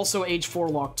they're also age 4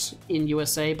 locked in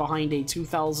USA behind a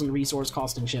 2,000 resource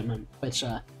costing shipment, which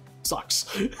sucks.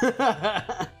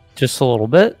 Just a little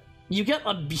bit. You get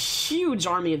a huge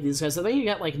army of these guys. I think you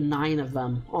get like 9 of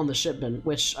them on the shipment,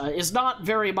 which is not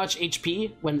very much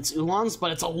HP when it's Ulans, but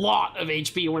it's a lot of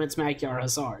HP when it's Magyar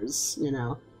Hussars, you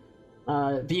know.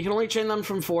 But you can only train them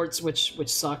from forts, which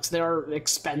sucks. They are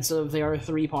expensive. They are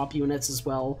 3-pop units as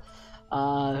well.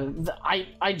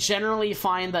 I generally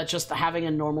find that just having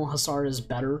a normal Hussar is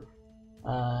better,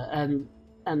 and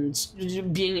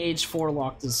being age 4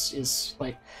 locked is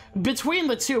like, between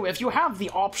the two, if you have the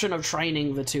option of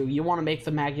training the two, you want to make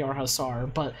the Magyar Hussar,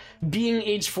 but being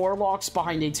age 4 locked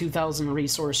behind a 2,000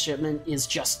 resource shipment is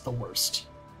just the worst.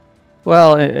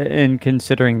 Well, in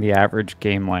considering the average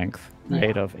game length,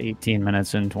 right, of 18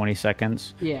 minutes and 20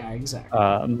 seconds. Yeah, exactly.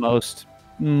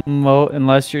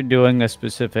 Unless you're doing a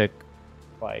specific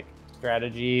like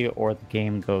strategy or the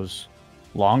game goes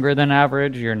longer than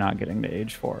average, you're not getting the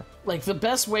age 4. Like, the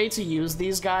best way to use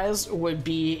these guys would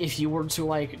be if you were to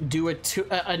like do a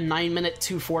 9-minute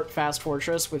 2-fort fast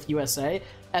fortress with USA,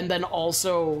 and then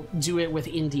also do it with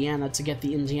Indiana to get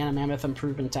the Indiana Mammoth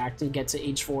Improvement Act and get to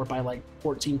age 4 by like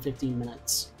 14-15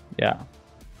 minutes. Yeah.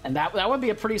 And that would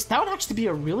be that would actually be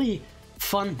a really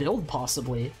fun build,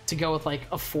 possibly, to go with like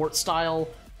a fort style,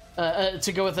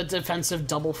 to go with a defensive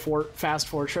double fort fast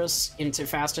fortress into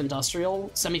fast industrial,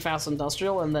 semi-fast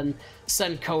industrial, and then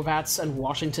send Kovats and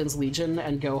Washington's Legion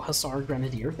and go Hussar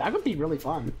Grenadier. That would be really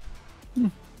fun.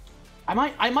 I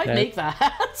might make that.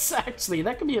 Actually,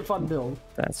 that could be a fun build.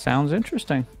 That sounds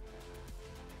interesting.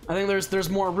 I think there's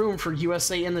more room for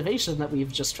USA innovation that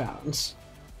we've just found.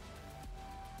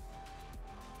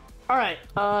 All right,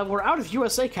 we're out of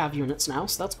USA Cav units now,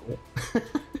 so that's cool.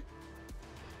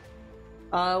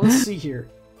 Let's see here.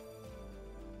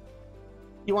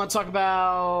 You want to talk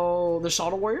about the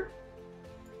Shuttle Warrior?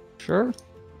 Sure.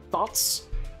 Thoughts?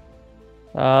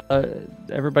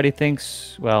 Everybody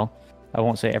thinks, well, I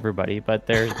won't say everybody, but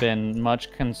there's been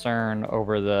much concern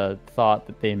over the thought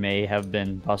that they may have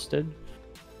been busted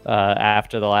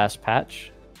after the last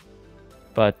patch.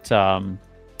 But I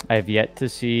have yet to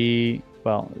see...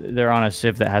 Well, they're on a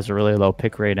civ that has a really low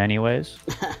pick rate anyways.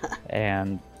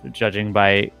 And judging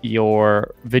by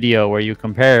your video where you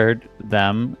compared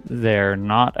them, they're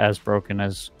not as broken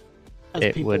as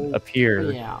it would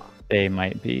appear they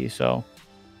might be. So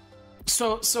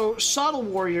Shuttle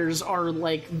Warriors are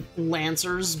like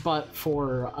Lancers, but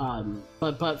for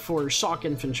shock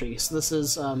infantry. So this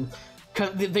is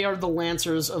they are the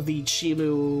Lancers of the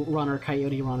Chimu Runner,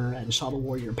 Coyote Runner, and Shuttle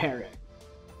Warrior pairing.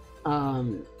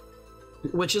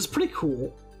 Which is pretty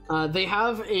cool. They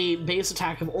have a base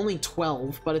attack of only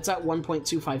 12, but it's at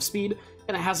 1.25 speed,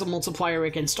 and it has a multiplier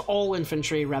against all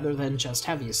infantry rather than just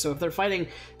heavies. So if they're fighting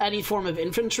any form of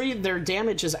infantry, their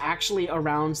damage is actually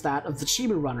around that of the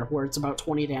Chimu Runner, where it's about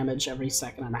 20 damage every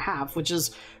second and a half, which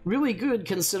is really good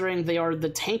considering they are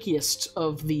the tankiest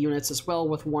of the units as well,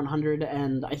 with 100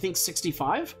 and I think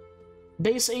 65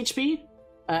 base HP.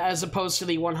 As opposed to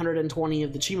the 120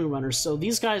 of the Chimu Runners. So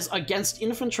these guys, against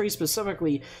infantry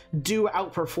specifically, do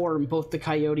outperform both the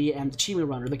Coyote and the Chimu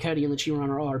Runner. The Coyote and the Chimu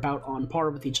Runner are about on par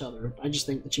with each other. I just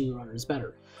think the Chimu Runner is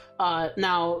better.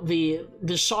 Now, the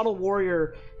Shuttle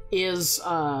Warrior is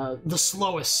the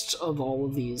slowest of all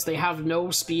of these. They have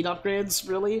no speed upgrades,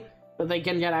 really, that they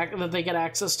can get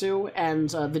access to, and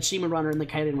the Chimu Runner and the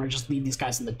Coyote Runner just leave these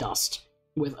guys in the dust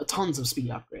with tons of speed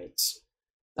upgrades.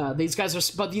 These guys are,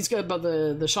 but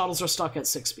the shuttles are stuck at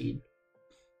 6 speed,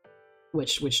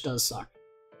 which does suck.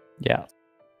 Yeah.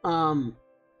 And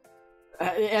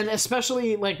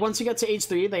especially like once you get to age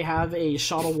 3, they have a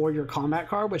Shuttle Warrior combat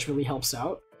car, which really helps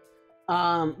out.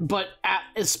 But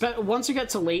once you get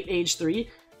to late age 3,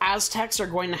 Aztecs are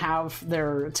going to have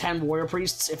their 10 Warrior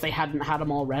Priests if they hadn't had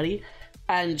them already.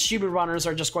 And Chimu Runners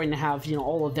are just going to have, you know,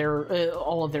 all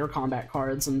of their combat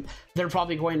cards, and they're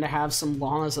probably going to have some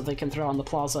llamas that they can throw on the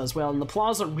plaza as well. And the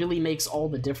plaza really makes all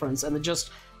the difference, and it just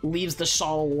leaves the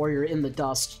Shuttle Warrior in the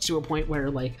dust to a point where,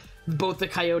 like, both the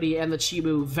Coyote and the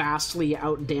Chimu vastly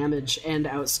outdamage and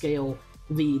outscale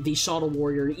the Shuttle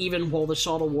Warrior, even while the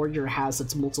Shuttle Warrior has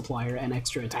its multiplier and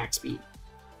extra attack speed.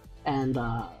 And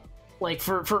like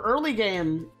for early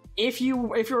game, if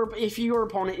your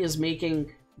opponent is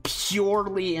making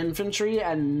purely infantry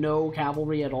and no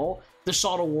cavalry at all, the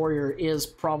Shuttle Warrior is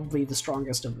probably the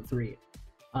strongest of the three.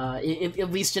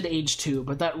 At least in age 2,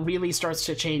 but that really starts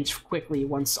to change quickly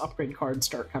once upgrade cards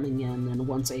start coming in, and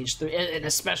once age 3, and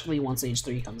especially once age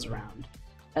 3 comes around.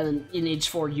 And then in age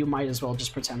 4, you might as well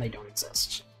just pretend they don't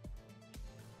exist.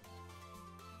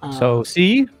 So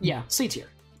C? Yeah, C tier.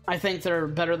 I think they're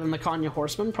better than the Kanya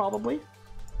Horsemen, probably.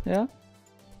 Yeah.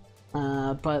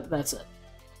 But that's it.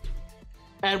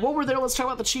 And while we're there, let's talk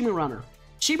about the Chimu Runner.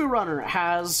 Chimu Runner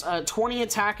has 20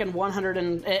 attack and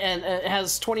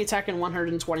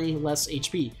 120 less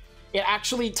HP. It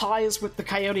actually ties with the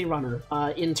Coyote Runner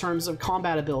in terms of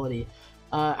combat ability.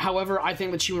 However, I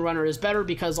think the Chimu Runner is better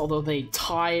because although they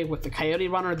tie with the Coyote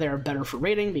Runner, they're better for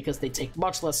raiding because they take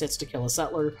much less hits to kill a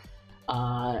settler.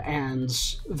 And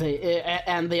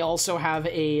they also have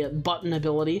a button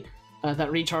ability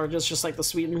that recharges just like the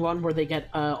Sweden one, where they get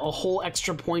a whole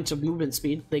extra point of movement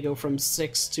speed. They go from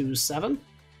 6 to 7.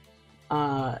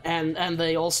 And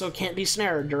they also can't be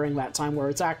snared during that time where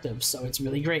it's active, so it's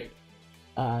really great.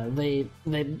 They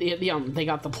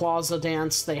got the Plaza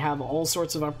Dance. They have all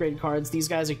sorts of upgrade cards. These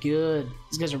guys are good.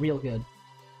 These guys are real good.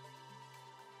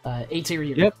 A tier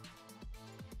unit. Yep.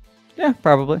 Yeah,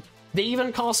 probably. They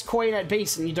even cost coin at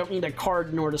base, and you don't need a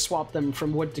card nor to swap them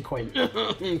from wood to coin.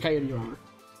 Coyote Runner.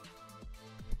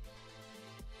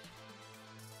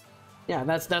 Yeah,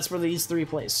 that's where these three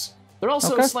place. They're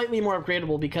also slightly more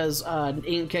upgradable because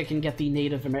Inca can get the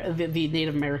Native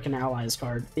American Allies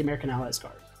card, the American Allies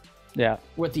card. Yeah.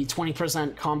 With the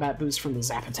 20% combat boost from the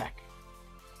Zap Attack.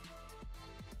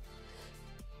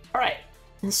 Alright,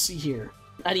 let's see here.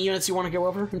 Any units you want to go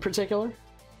over in particular?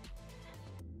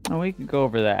 Oh, we could go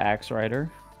over the Axe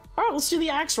Rider. Alright, let's do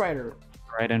the Axe Rider.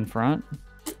 Right in front.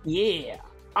 Yeah.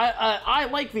 I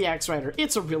like the Axe Rider.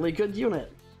 It's a really good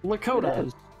unit.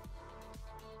 Lakota.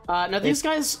 Now these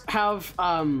guys have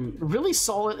really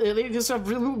solid. They just have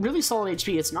really solid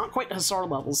HP. It's not quite Hussar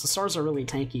levels. Hussars are really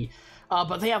tanky,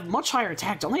 but they have much higher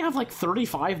attack. Don't they have like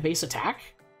 35 base attack?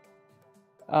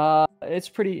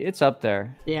 It's up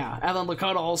there. Yeah, and then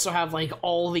Lakota also have like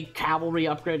all the cavalry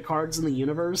upgrade cards in the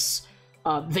universe.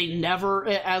 They never,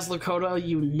 as Lakota,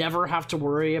 you never have to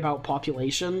worry about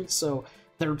population. So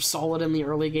they're solid in the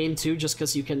early game too, just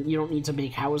because you don't need to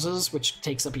make houses, which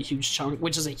takes up a huge chunk,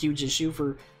 which is a huge issue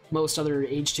for most other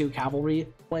Age 2 cavalry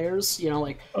players. You know,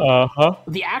 like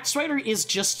the Axe Rider is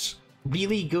just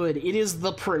really good. It is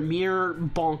the premier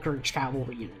bonker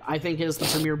cavalry unit. I think it is the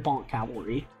premier bonk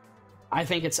cavalry. I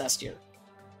think it's S tier.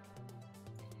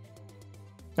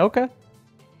 Okay.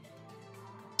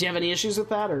 Do you have any issues with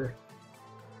that, or?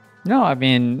 No, I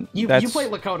mean you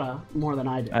played Lakota more than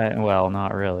I did. Well,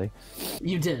 not really.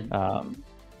 You did.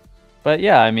 But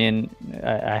yeah, I mean,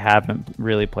 I haven't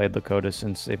really played Lakota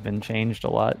since they've been changed a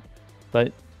lot.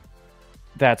 But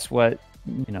that's what,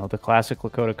 you know, the classic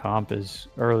Lakota comp is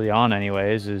early on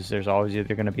anyways, is there's always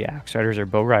either going to be Axe Riders or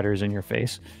Bow Riders in your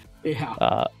face.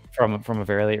 Yeah. From a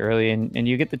fairly early, and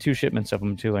you get the 2 shipments of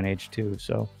them too in H2,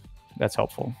 so that's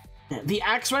helpful. The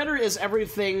Axe Rider is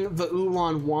everything the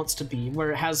Ulan wants to be,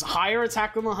 where it has higher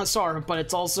attack than the Hussar, but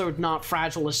it's also not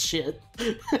fragile as shit.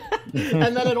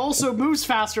 And then it also moves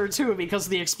faster too because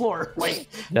of the Explorer. Like,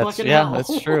 that's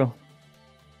true.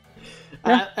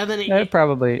 And then it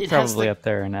probably has the up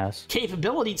there in S.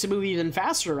 Capability to move even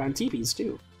faster around teepees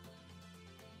too.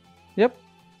 Yep,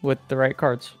 with the right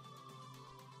cards.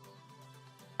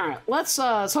 All right, let's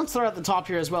throw out the top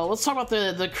here as well. Let's talk about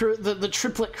the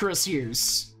triplet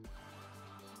cuirassiers.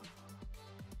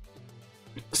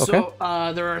 So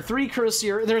there are 3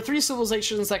 cuirassier. There are 3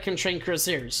 civilizations that can train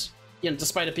cuirassiers. You know,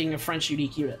 despite it being a French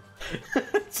unique unit,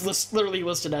 it's literally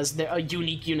listed as a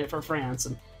unique unit for France,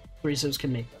 and 3 civs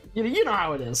can make them. You know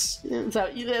how it is.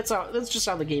 That's just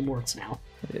how the game works now.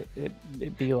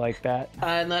 It'd be like that.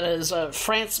 And that is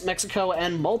France, Mexico,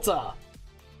 and Malta.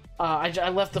 I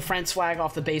left the France flag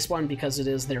off the base one because it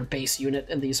is their base unit,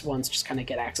 and these ones just kind of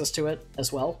get access to it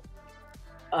as well.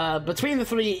 Between the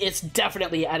 3, it's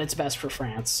definitely at its best for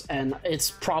France, and it's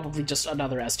probably just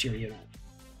another S tier unit.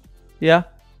 Yeah.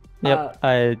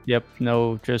 Yep.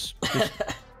 No, just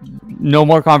no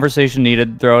more conversation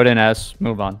needed. Throw it in S.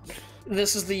 Move on.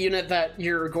 This is the unit that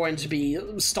you're going to be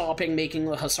stopping making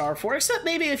the Hussar for, except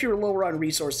maybe if you're lower on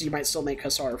resources, you might still make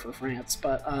Hussar for France,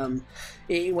 but once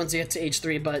you get to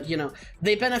H3, but, you know,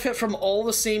 they benefit from all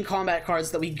the same combat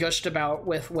cards that we gushed about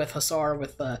with Hussar,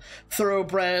 with the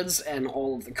Thoroughbreds and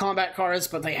all of the combat cards,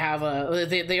 but they have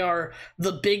they are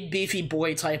the big beefy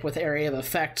boy type with area of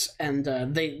effect, and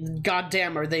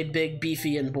goddamn are they big,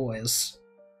 beefy, and boys.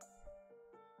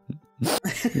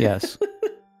 Yes.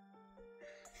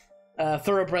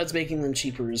 Thoroughbreds making them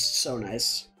cheaper is so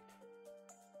nice.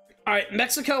 Alright,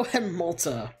 Mexico and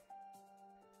Malta.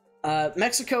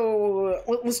 Mexico...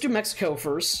 Let's do Mexico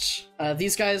first.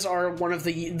 These guys are one of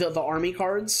the army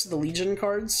cards, the Legion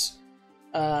cards.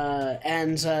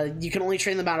 And you can only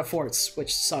train them out of forts,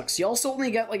 which sucks. You also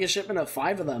only get like a shipment of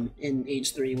 5 of them in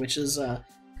Age 3, which is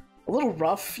a little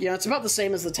rough. You know, it's about the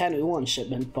same as the 10 Ulan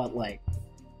shipment, but like,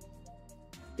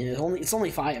 you know, it's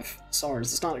only 5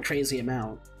 SARs. It's not a crazy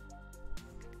amount.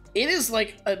 It is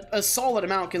like a solid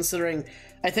amount considering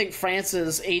I think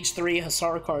France's Age 3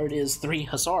 Hussar card is 3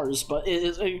 Hussars, but it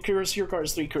is a Cuirassier card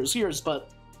is 3 Cuirassiers,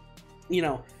 but you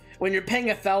know, when you're paying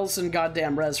 1,000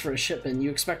 goddamn res for a shipment, you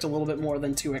expect a little bit more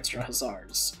than 2 extra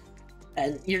Hussars.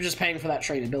 And you're just paying for that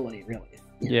trainability, really.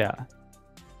 Yeah.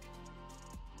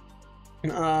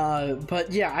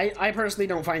 But yeah, I personally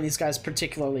don't find these guys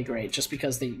particularly great, just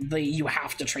because you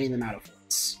have to train them out of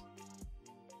forts.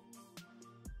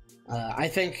 I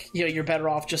think, you know, you're better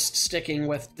off just sticking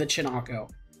with the Chinako.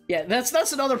 Yeah,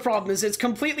 that's another problem, is it's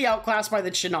completely outclassed by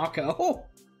the Chinako.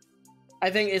 I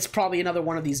think it's probably another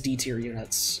one of these D tier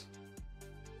units.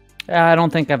 Yeah, I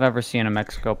don't think I've ever seen a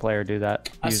Mexico player do that.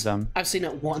 Use them. I've seen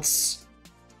it once.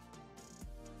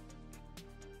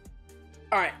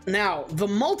 Alright, now, the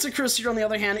Multi-Crusader, on the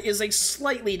other hand, is a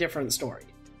slightly different story.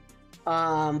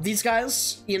 These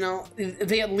guys, you know,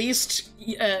 they at least,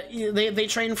 they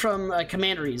train from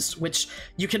commanderies, which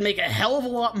you can make a hell of a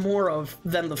lot more of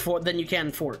than you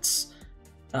can forts.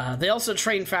 They also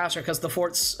train faster because the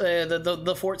forts,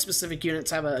 the fort-specific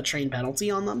units have a train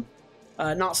penalty on them.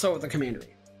 Not so with the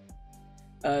commandery.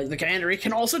 The commandery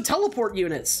can also teleport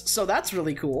units, so that's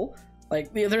really cool.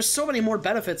 Like, there's so many more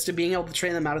benefits to being able to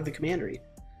train them out of the commandery.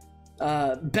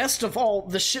 Best of all,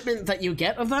 the shipment that you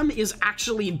get of them is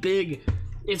actually big.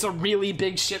 It's a really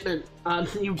big shipment.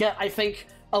 You get, I think,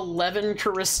 11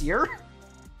 Cuirassier.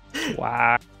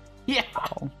 Wow. Yeah.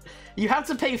 You have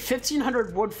to pay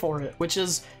 1,500 wood for it, which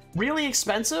is really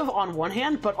expensive on one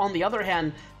hand, but on the other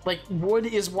hand, like, wood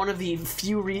is one of the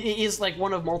few, like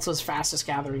one of Malta's fastest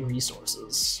gathering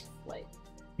resources. Like,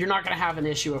 you're not going to have an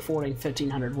issue affording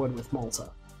 1,500 wood with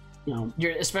Malta. You know,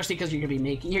 especially because you're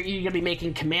gonna be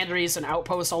making commanderies and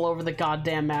outposts all over the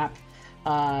goddamn map,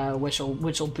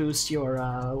 which'll boost your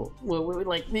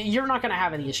like, you're not gonna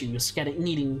have any issues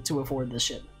needing to afford the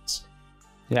shipments.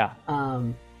 Yeah.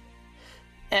 And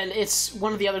it's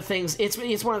one of the other things.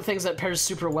 It's one of the things that pairs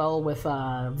super well with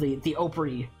the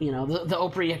Opry. You know, the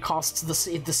Opry costs the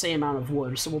same amount of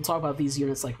wood. So we'll talk about these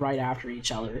units like right after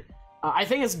each other. I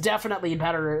think it's definitely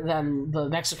better than the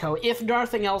Mexico, if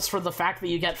nothing else for the fact that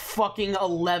you get fucking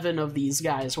 11 of these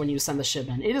guys when you send the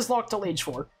shipment. It is locked till Age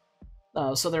 4,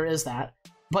 so there is that.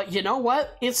 But you know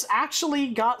what? It's actually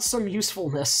got some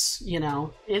usefulness, you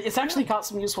know? It's actually got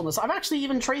some usefulness. I've actually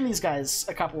even trained these guys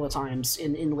a couple of times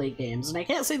in late games, and I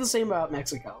can't say the same about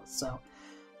Mexico, so...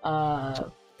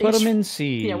 put them in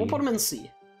C. Yeah, we'll put them in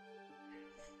C.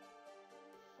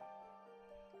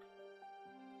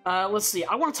 Let's see.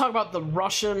 I want to talk about the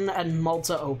Russian and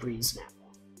Malta Opries now.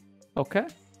 Okay.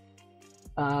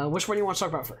 Which one do you want to talk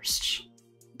about first?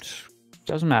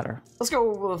 Doesn't matter. Let's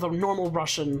go with the normal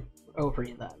Russian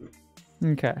Opry then.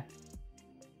 Okay.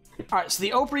 Alright, so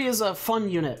the Opry is a fun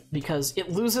unit because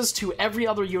it loses to every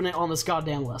other unit on this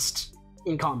goddamn list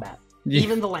in combat.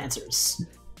 Even the Lancers.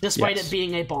 Despite it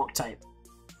being a bonk type.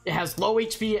 It has low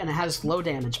HP and it has low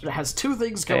damage, but it has 2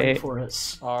 things going for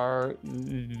it. Are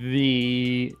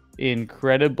the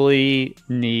incredibly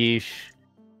niche,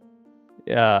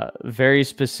 very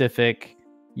specific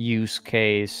use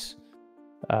case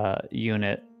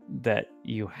unit that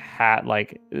you had,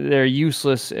 like, they're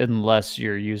useless unless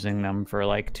you're using them for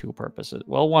like 2 purposes.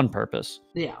 Well, 1 purpose.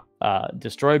 Yeah.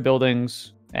 Destroy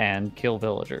buildings and kill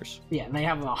villagers. Yeah, they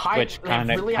have a high, which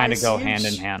kind of really go hand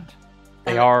in hand.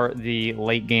 They are the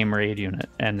late game raid unit,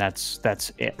 and that's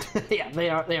it. Yeah, they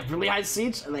have really high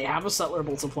siege, and they have a settler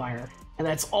multiplier, and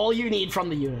that's all you need from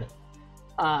the unit.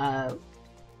 Now,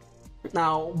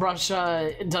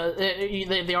 Russia,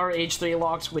 they are Age 3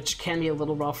 locked, which can be a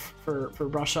little rough for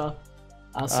Russia.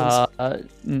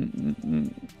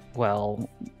 Well,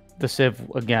 the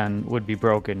Civ, again, would be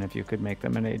broken if you could make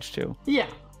them in Age 2. Yeah,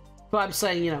 but I'm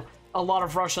saying, you know, a lot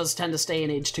of Russias tend to stay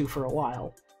in Age 2 for a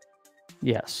while.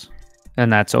 Yes. And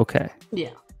that's okay. Yeah,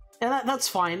 and that's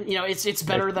fine. You know, it's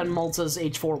better than Malta's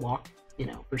Age 4 lock, you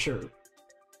know, for sure.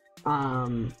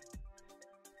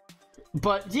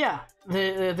 But yeah,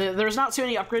 there's not too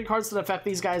many upgrade cards that affect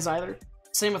these guys either.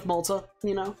 Same with Malta,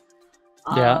 you know.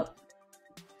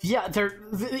 Yeah, they're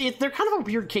kind of a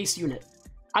weird case unit.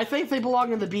 I think they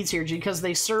belong in the B tier because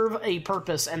they serve a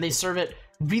purpose and they serve it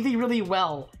really, really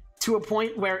well. To a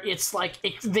point where it's like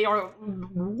they are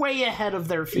way ahead of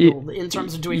their field in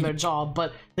terms of doing their job,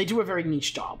 but they do a very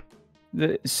niche job.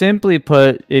 Simply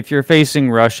put, if you're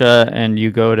facing Russia and you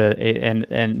go to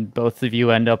and both of you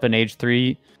end up in Age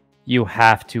 3, you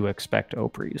have to expect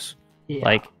Opries. Yeah.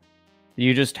 Like,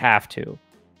 you just have to,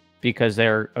 because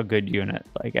they're a good unit.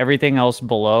 Like, everything else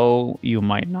below, you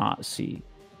might not see.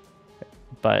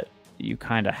 but you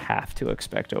kind of have to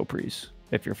expect Opries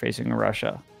if you're facing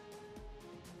Russia.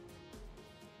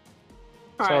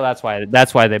 So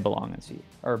that's why they belong in C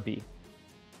or B.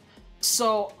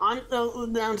 So I'm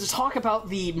now to talk about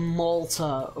the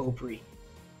Malta Opry.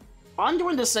 I'm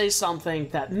going to say something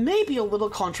that may be a little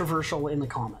controversial in the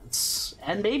comments,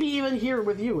 and maybe even here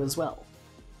with you as well.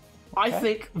 Okay. I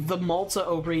think the Malta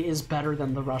Opry is better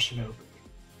than the Russian Opry.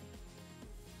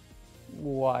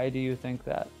 Why do you think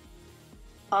that?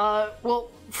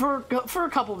 Well, for a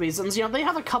couple reasons. You know, they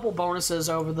have a couple bonuses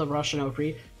over the Russian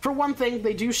Opry. For one thing,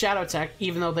 they do Shadow Tech,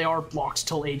 even though they are blocked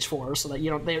till age 4, so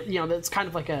that that's kind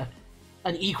of like an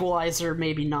equalizer.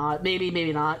 Maybe not.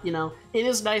 Maybe not. You know, it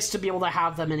is nice to be able to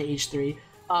have them in age 3.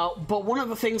 But one of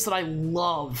the things that I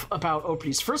love about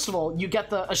Opries, first of all, you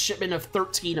get a shipment of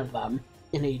 13 of them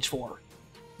in age 4,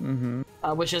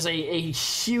 which is a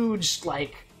huge,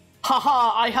 like,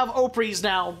 haha, I have Opries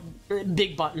now,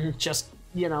 big button, just,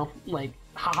 you know, like,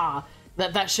 haha,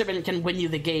 that shipment can win you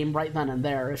the game right then and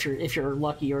there if you're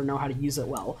lucky or know how to use it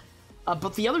well.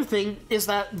 But the other thing is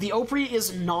that the Opry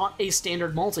is not a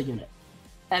standard multi-unit,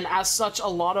 and as such, a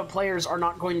lot of players are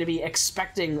not going to be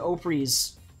expecting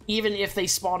Opries, even if they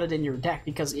spot it in your deck,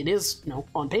 because it is, you know,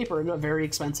 on paper, a very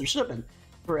expensive shipment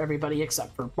for everybody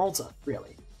except for Malta,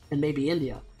 really, and maybe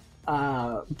India.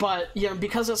 But, you know,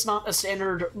 because it's not a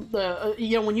standard,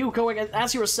 you know, when you go against,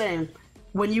 as you were saying,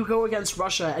 when you go against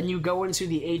Russia and you go into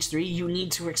the age 3, you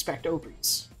need to expect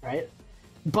Opries, right?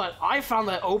 But I found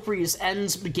that Opries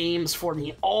ends games for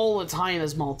me all the time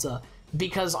as Malta,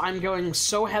 because I'm going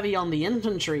so heavy on the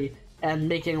infantry and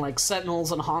making, like,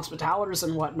 Sentinels and Hospitalitors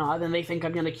and whatnot, and they think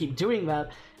I'm going to keep doing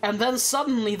that. And then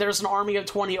suddenly there's an army of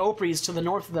 20 Opries to the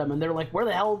north of them, and they're like, where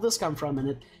the hell did this come from? And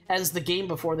it ends the game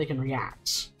before they can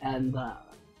react. And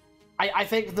I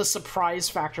think the surprise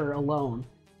factor alone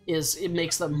it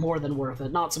makes them more than worth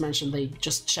it. Not to mention they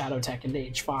just Shadow Tech into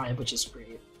age 5, which is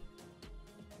great.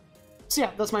 So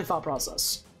yeah, that's my thought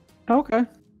process. Okay.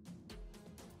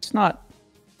 It's not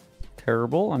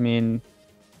terrible. I mean,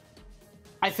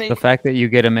 I think the fact that you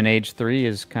get them in age 3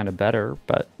 is kind of better,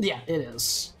 but yeah, it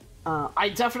is. I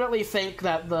definitely think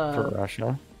that for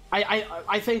Russia,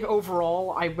 I think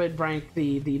overall I would rank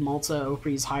the Malta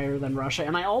Opries higher than Russia,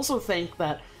 and I also think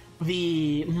that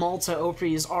the Malta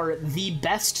Opries are the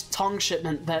best tongue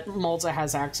shipment that Malta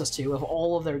has access to of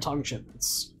all of their tongue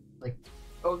shipments. Like,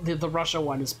 the Russia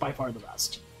one is by far the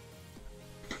best.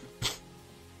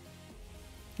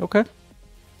 Okay.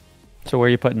 So where are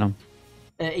you putting them?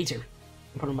 A tier.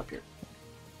 Put them up here.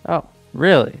 Oh,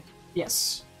 really?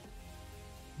 Yes.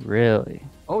 Really?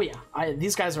 Oh yeah.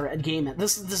 These guys are at game.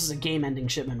 This is a game-ending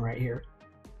shipment right here.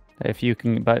 If you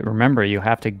can, but remember, you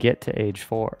have to get to age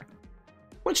 4.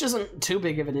 Which isn't too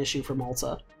big of an issue for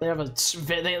Malta. They have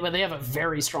a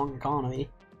very strong economy.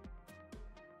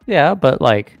 Yeah, but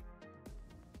like,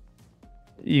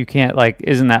 you can't, like,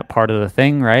 isn't that part of the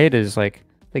thing, right? Is like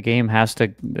the game has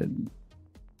to.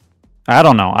 I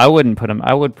don't know. I wouldn't put them.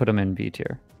 I would put them in B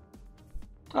tier.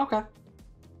 Okay.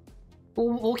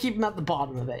 We'll keep them at the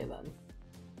bottom of A then.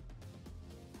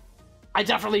 I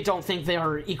definitely don't think they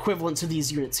are equivalent to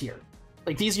these units here.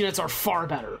 Like, these units are far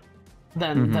better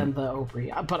than the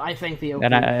Opry, but I think the Opry...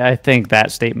 And I think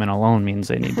that statement alone means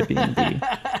they need to be in B.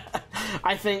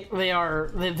 I think they are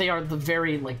the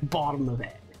very, like, bottom of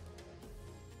A.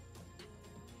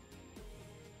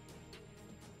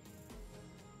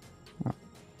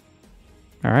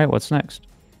 All right, what's next?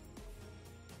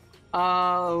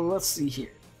 Let's see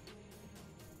here.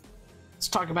 Let's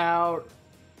talk about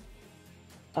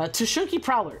Tushunki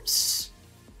Prowlers.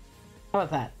 How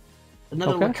about that?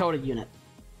 Another Lakota unit.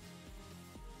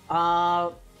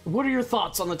 What are your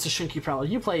thoughts on the Tushunki Prowler?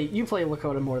 You play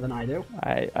Lakota more than I do.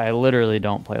 I literally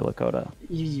don't play Lakota.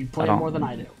 You play more than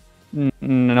I do.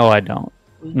 No, I don't.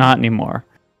 Not anymore.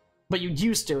 But you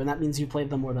used to, and that means you played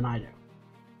them more than I do.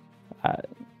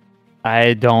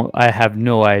 I don't. I have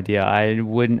no idea. I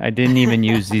didn't even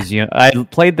use these units. I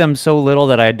played them so little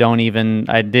that I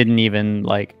didn't even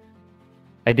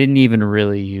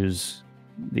really use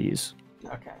these.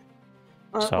 Okay.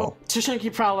 Well,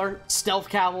 Tushunki Prowler, Stealth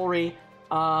Cavalry.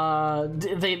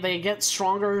 They get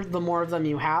stronger the more of them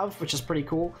you have, which is pretty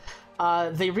cool.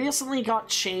 They recently got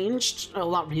changed.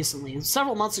 Well, not recently.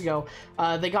 Several months ago,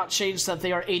 they got changed that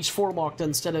they are age 4 locked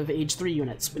instead of age 3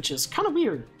 units, which is kind of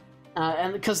weird.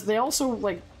 And because they also,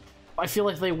 like, I feel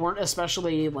like they weren't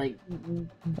especially, like...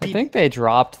 I think they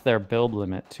dropped their build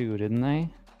limit too, didn't they?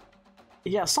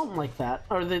 Yeah, something like that.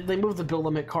 Or they moved the build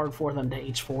limit card for them to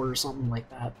age 4 or something like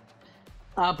that.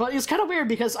 But it's kind of weird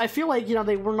because I feel like, you know,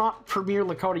 they were not premier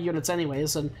Lakota units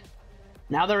anyways, and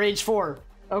now they're age 4.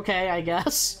 okay, I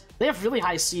guess. They have really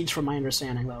high siege from my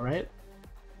understanding, though, right?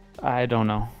 I don't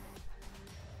know.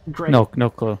 Great. No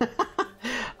clue.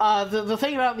 The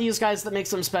thing about these guys that makes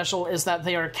them special is that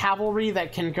they are cavalry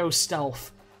that can go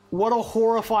stealth. What a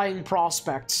horrifying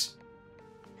prospect.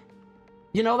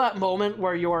 You know that moment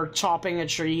where you're chopping a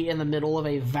tree in the middle of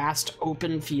a vast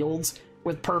open field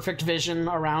with perfect vision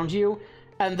around you,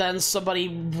 and then somebody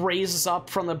raises up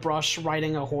from the brush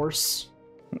riding a horse?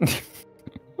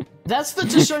 That's the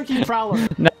Tashunki Prowler.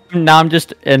 Now I'm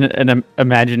just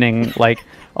imagining, like,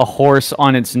 a horse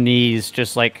on its knees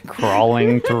just, like,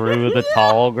 crawling through the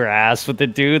tall grass with the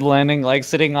dude landing, like,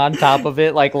 sitting on top of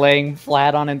it, like, laying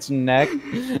flat on its neck.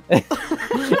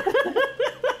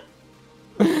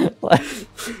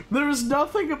 There's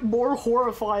nothing more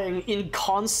horrifying in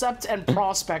concept and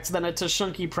prospect than a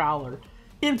Tashunki Prowler.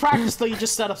 In practice, though, you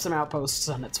just set up some outposts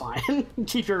and it's fine.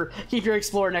 keep your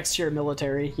explorer next to your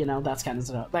military, you know, that kind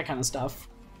of stuff.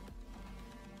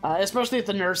 Especially if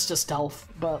the nerfs to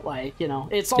stealth, but like, you know,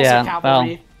 it's also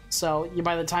cavalry, well, so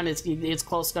by the time it's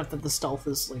close enough that the stealth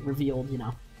is like revealed, you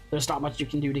know, there's not much you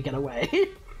can do to get away.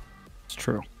 It's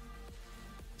true.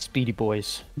 Speedy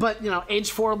boys. But you know, Age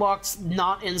 4 locks,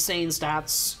 not insane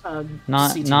stats.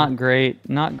 Not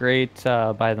great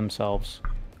by themselves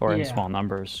or in small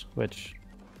numbers, which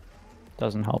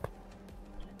doesn't help.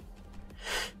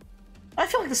 I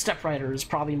feel like the Step Rider is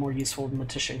probably more useful than the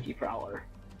Tashunki Prowler.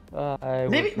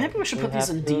 Maybe we should put these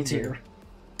in D tier.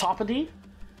 Top of D?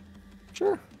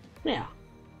 Sure. Yeah.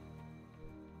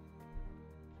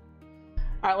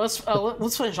 Alright,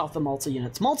 let's finish off the Malta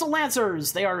units. Malta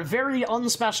Lancers! They are very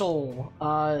unspecial.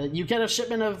 You get a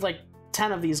shipment of like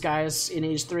 10 of these guys in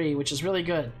Age 3, which is really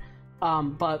good.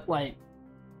 But like,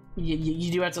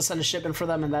 you do have to send a shipment for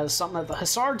them, and that is something that the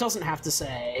Hussar doesn't have to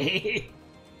say.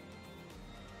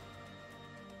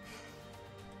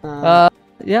 Yeah.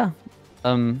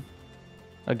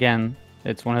 Again,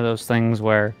 it's one of those things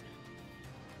where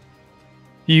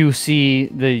you see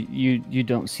you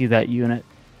don't see that unit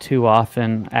too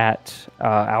often at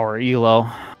our ELO.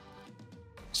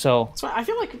 So I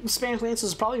feel like Spanish Lance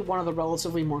is probably one of the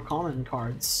relatively more common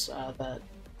cards that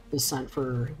is sent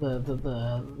for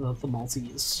the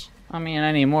Maltese. I mean,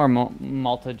 anymore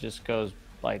Malta just goes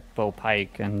like bow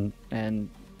pike and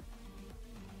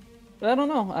I don't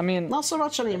know. I mean, not so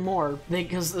much anymore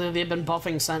because they've been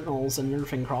buffing sentinels and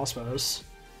nerfing crossbows.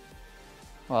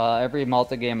 Well, every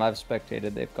Malta game I've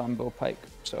spectated, they've gone bow pike.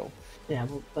 So yeah,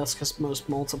 well, that's because most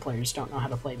Malta players don't know how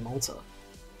to play Malta.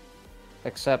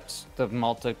 Except the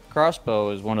Malta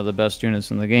crossbow is one of the best units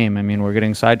in the game. I mean, we're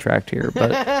getting sidetracked here,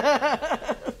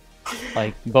 but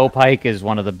like bow pike is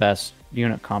one of the best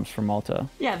unit comps for Malta.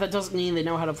 Yeah, that doesn't mean they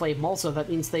know how to play Malta. That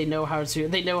means they know how to do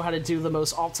the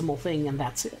most optimal thing, and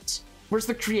that's it. Where's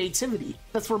the creativity?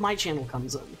 That's where my channel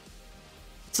comes in.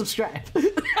 Subscribe.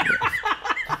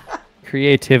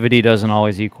 Creativity doesn't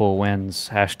always equal wins.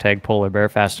 Hashtag Polar Bear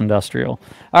Fast Industrial.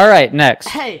 All right, next.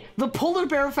 Hey, the Polar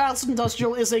Bear Fast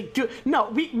Industrial is a good... No,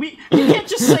 we can't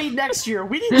just say next year.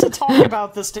 We need to talk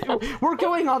about this. We're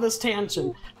going on this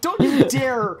tangent. Don't you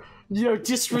dare,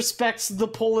 disrespect the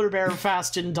Polar Bear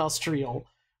Fast Industrial.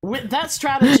 That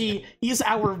strategy is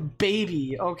our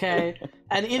baby, okay?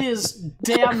 And it is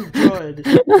damn good.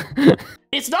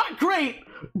 It's not great,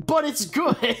 but it's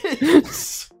good.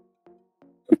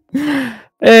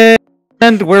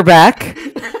 And we're back.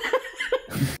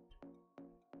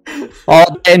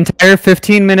 The entire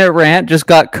 15-minute rant just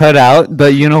got cut out,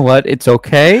 but you know what? It's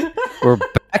okay. We're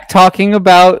back talking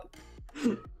about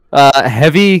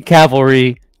heavy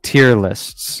cavalry tier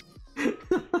lists.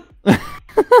 But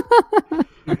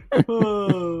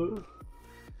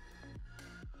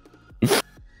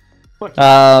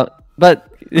I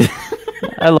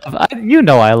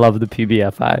love the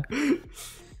PBFI.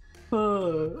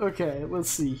 Okay, let's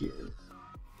see here.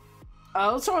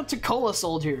 Let's go to Cola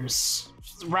soldiers.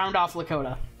 Round off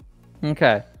Lakota.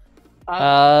 Okay.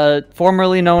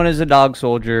 Formerly known as a dog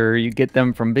soldier, you get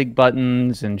them from big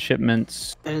buttons and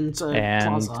shipments and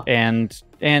Plaza. and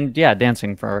yeah,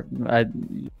 dancing for. I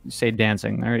say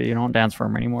dancing. You don't dance for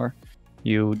them anymore.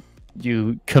 You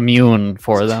commune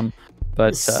for them,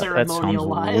 but that sounds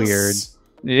weird.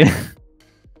 Yeah.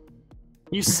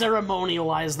 You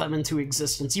ceremonialize them into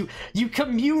existence. You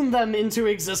commune them into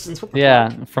existence.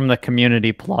 From the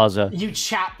community plaza. You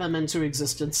chat them into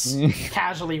existence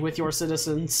casually with your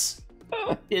citizens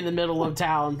in the middle of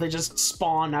town. They just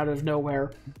spawn out of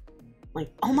nowhere.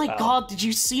 Like, oh my god, did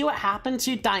you see what happened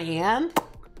to Diane?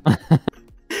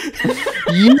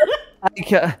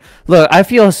 Look, I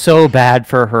feel so bad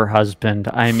for her husband.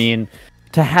 I mean,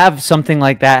 to have something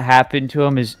like that happen to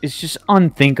him is just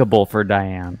unthinkable for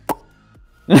Diane.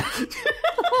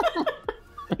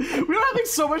 having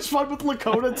so much fun with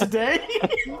Lakota today.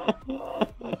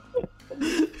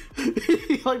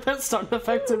 Like that sound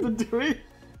effect I've been doing.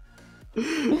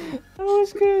 That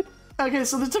was good. Okay,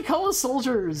 so the Takoa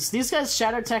soldiers. These guys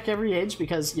shatter tech every age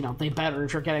because, you know, they better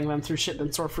if you're getting them through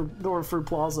shipments or for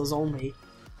plazas only.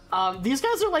 These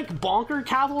guys are like bonker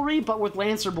cavalry, but with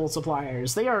Lancer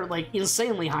multipliers. They are like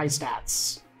insanely high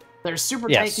stats. They're super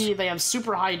tanky, they have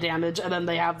super high damage, and then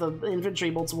they have the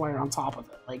infantry multiplier on top of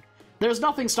it. Like, there's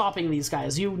nothing stopping these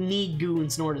guys. You need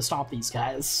goons in order to stop these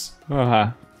guys.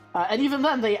 And even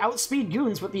then, they outspeed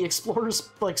goons with the Explorer's,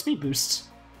 like, speed boost.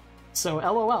 So,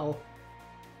 LOL.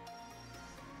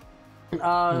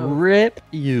 Rip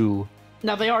you.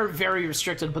 Now, they are very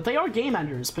restricted, but they are game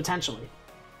enders, potentially.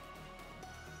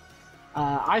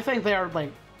 I think they are,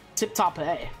 like, tip-top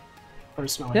A,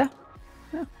 personally. Yeah.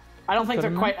 I don't think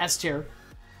they're quite S tier.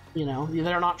 You know,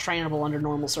 they're not trainable under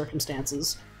normal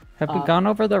circumstances. Have we gone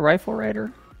over the Rifle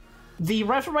Raider? The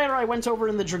Rifle Raider I went over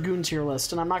in the Dragoon tier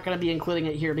list, and I'm not going to be including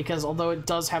it here because although it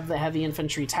does have the heavy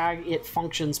infantry tag, it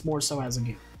functions more so as a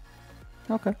goon.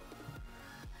 Okay.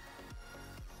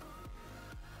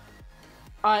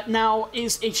 Now,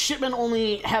 is a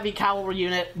shipment-only heavy cavalry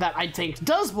unit that I think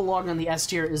does belong in the S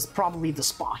tier is probably the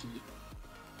Spahi.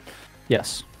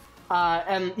 Yes.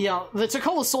 And, you know, the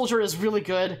Takoa Soldier is really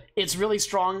good. It's really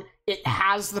strong. It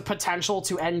has the potential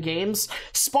to end games.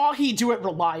 Spahi do it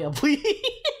reliably.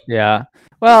 Yeah.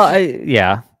 Well,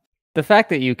 the fact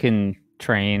that you can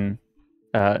train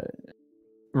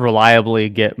reliably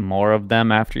get more of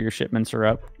them after your shipments are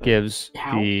up gives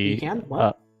the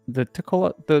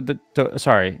Takoa the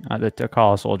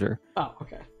Takoa Soldier. Oh,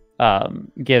 okay.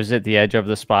 Gives it the edge of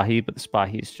the Spahi, but the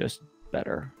Spahi's just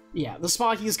better. Yeah, the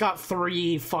Spahi's got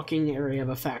 3 fucking area of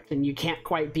effect, and you can't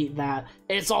quite beat that.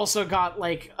 It's also got,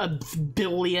 like, 1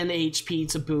 billion HP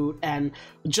to boot, and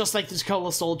just like the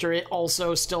Takoa Soldier, it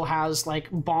also still has,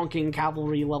 like, bonking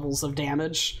cavalry levels of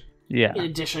damage. Yeah. In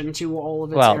addition to all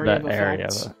of its area of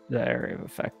effect. The area of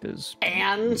effect is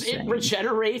And insane. It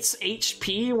regenerates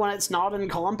HP when it's not in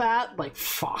combat? Like,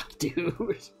 fuck,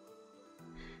 dude.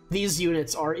 These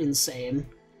units are insane.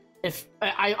 If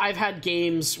I've had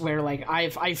games where like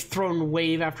I've thrown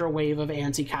wave after wave of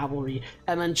anti-cavalry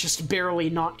and then just barely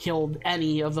not killed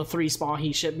any of the 3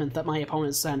 Spahi shipment that my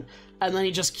opponent sent, and then he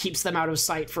just keeps them out of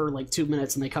sight for like 2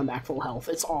 minutes and they come back full health.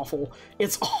 It's awful.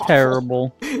 It's awful.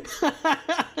 Terrible.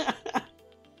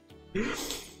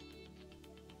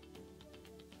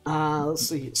 Let's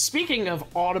see. Speaking of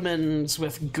Ottomans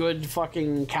with good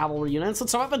fucking cavalry units,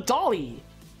 let's talk about the Dali.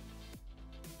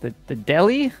 The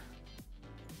Delhi?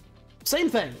 Same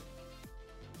thing.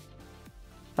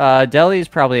 Delhi is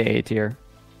probably A tier.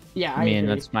 Yeah, I mean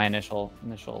agree. that's my initial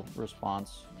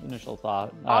response, initial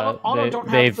thought.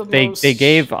 They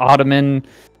gave Ottoman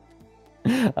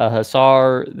a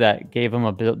Hussar that gave him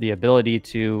the ability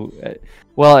to.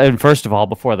 Well, and first of all,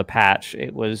 before the patch,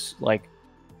 it was like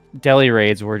Delhi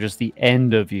raids were just the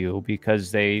end of you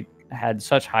because they had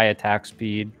such high attack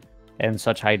speed and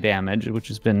such high damage, which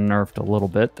has been nerfed a little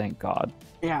bit, thank God.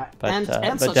 Yeah, but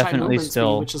and such definitely high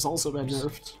still, speed, which has also been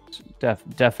nerfed.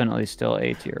 Definitely still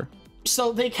A tier.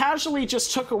 So they casually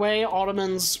just took away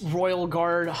Ottoman's Royal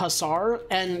Guard Hussar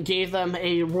and gave them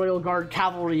a Royal Guard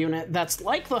cavalry unit that's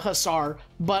like the Hussar,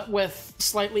 but with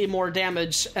slightly more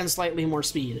damage and slightly more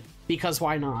speed. Because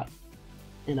why not?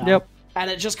 You know? Yep. And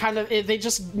it just kind of, they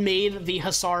just made the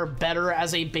Hussar better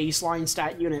as a baseline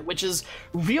stat unit, which is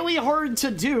really hard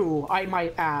to do, I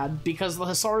might add, because the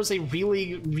Hussar is a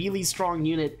really, really strong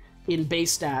unit in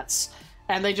base stats.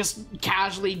 And they just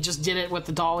casually just did it with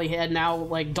the Dolly head. Now,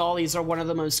 like, Dollies are one of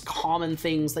the most common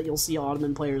things that you'll see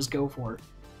Ottoman players go for.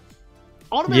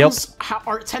 Ottomans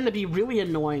tend to be really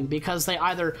annoying because they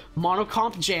either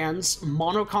monocomp Jans,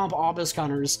 monocomp Obelisk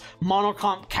Hunters,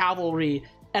 monocomp Cavalry,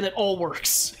 and it all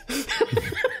works.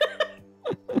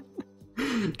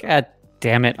 God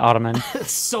damn it, Ottoman.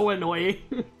 It's so annoying.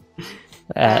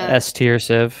 S tier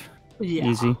Civ. Yeah.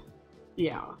 Easy.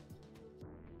 Yeah.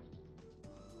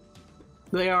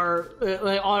 They are...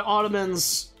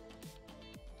 Ottomans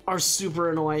are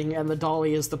super annoying, and the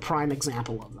Dolly is the prime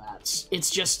example of that. It's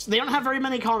just... They don't have very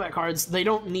many combat cards. They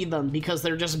don't need them because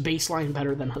they're just baseline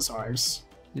better than Hussars.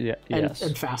 Yeah,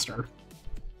 and faster.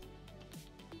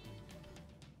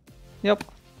 Yep.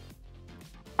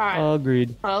 Alright.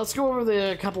 Agreed. Let's go over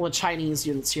the couple of Chinese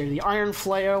units here. The Iron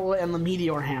Flail and the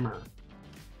Meteor Hammer.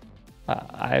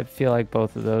 I feel like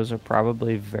both of those are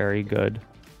probably very good.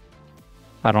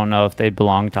 I don't know if they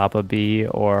belong top of B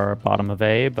or bottom of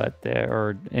A, but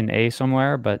they're in A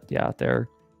somewhere. But yeah, they're.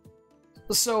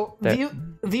 So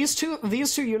these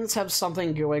two units have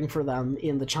something going for them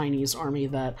in the Chinese army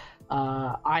that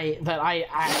I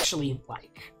actually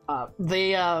like.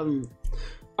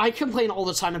 I complain all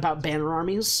the time about banner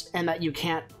armies and that you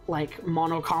can't like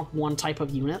monocomp one type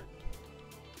of unit.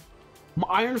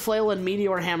 Iron Flail and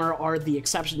Meteor Hammer are the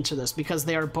exception to this because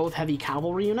they are both heavy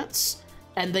cavalry units,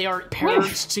 and they are paired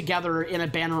together in a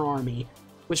banner army,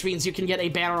 which means you can get a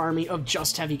banner army of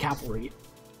just heavy cavalry,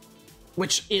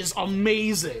 which is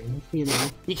amazing. You know,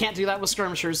 you can't do that with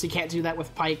skirmishers, you can't do that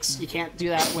with pikes, you can't do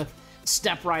that with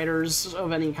step riders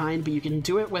of any kind, but you can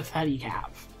do it with heavy cav.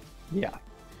 Yeah.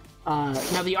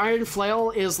 Now the Iron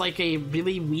Flail is like a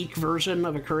really weak version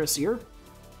of a Cuirassier,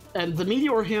 and the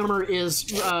Meteor Hammer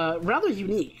is rather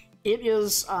unique. It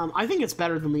is, I think it's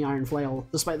better than the Iron Flail,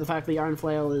 despite the fact the Iron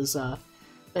Flail is,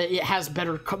 it has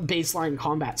better baseline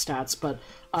combat stats, but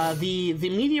the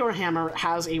Meteor Hammer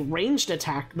has a ranged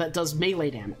attack that does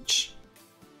melee damage,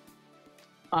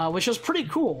 which is pretty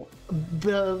cool.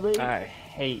 I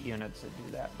hate units that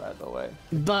do that, by the way.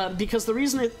 But because the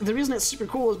reason it's super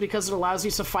cool is because it allows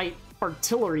you to fight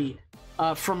artillery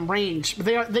from range.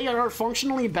 They are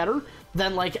functionally better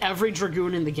than like every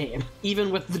Dragoon in the game,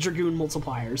 even with the Dragoon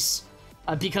multipliers,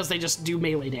 because they just do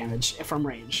melee damage from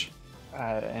range.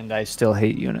 And I still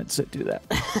hate units that do that.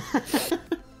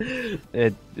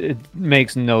 It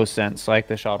makes no sense. Like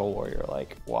the Shuttle Warrior,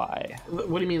 like why? What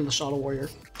do you mean the Shuttle Warrior?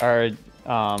 Or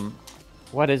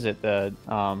what is it?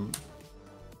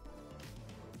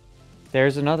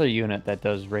 There's another unit that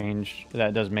does range,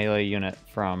 that does melee unit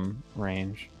from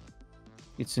range.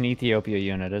 It's an Ethiopia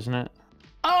unit, isn't it?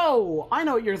 Oh, I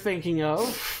know what you're thinking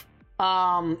of.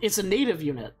 It's a native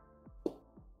unit.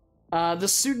 The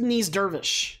Sudanese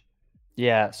Dervish.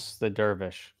 Yes, the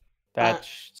Dervish.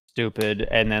 That's stupid.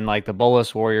 And then like the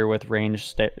Bolus Warrior with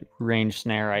range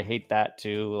snare. I hate that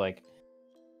too. Like,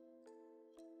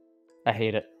 I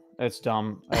hate it. It's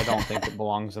dumb. I don't think it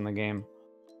belongs in the game.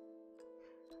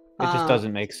 It just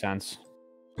doesn't make sense.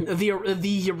 The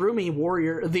Yarumi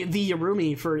warrior, the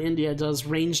Yarumi for India does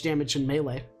range damage in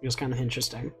melee. It was kind of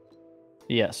interesting.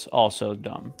 Yes, also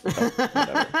dumb.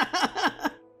 Whatever.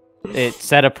 It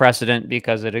set a precedent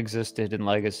because it existed in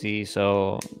Legacy,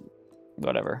 so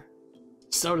whatever.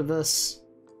 So did this.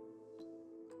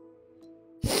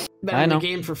 Been in the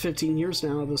game for 15 years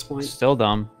now at this point. Still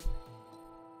dumb.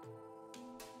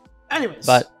 Anyways.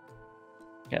 But,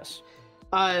 yes.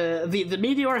 The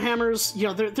Meteor Hammers, you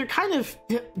know, they're kind of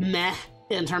meh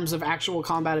in terms of actual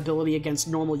combat ability against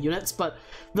normal units, but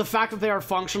the fact that they are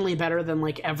functionally better than,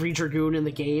 like, every Dragoon in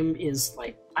the game is,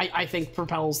 like, I think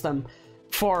propels them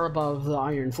far above the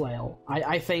Iron Flail.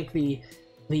 I think the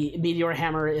Meteor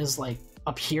Hammer is, like,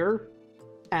 up here,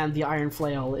 and the Iron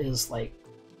Flail is, like,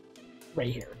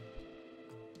 right here.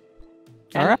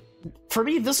 All right. For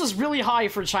me, this is really high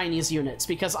for Chinese units,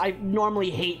 because I normally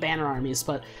hate banner armies,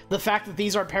 but the fact that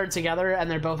these are paired together and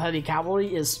they're both heavy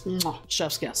cavalry is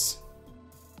chef's kiss.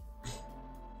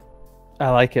 I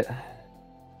like it.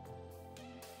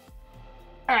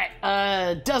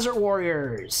 Alright, Desert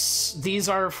Warriors. These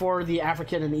are for the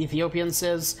African and Ethiopian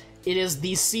civs. It is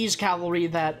the siege cavalry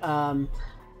that,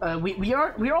 we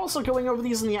are also going over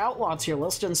these in the Outlaw tier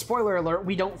list, and spoiler alert,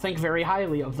 we don't think very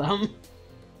highly of them.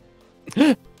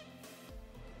 They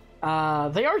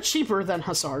are cheaper than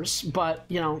Hussars, but,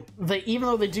 you know, even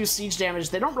though they do siege damage,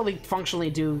 they don't really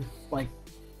functionally do, like,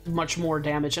 much more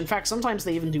damage. In fact, sometimes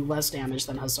they even do less damage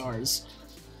than Hussars.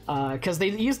 Because they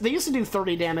used to do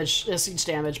 30 damage, siege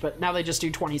damage, but now they just do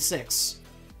 26.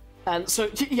 And so,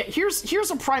 yeah,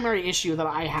 here's a primary issue that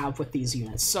I have with these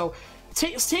units. So,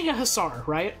 take a Hussar,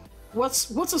 right? What's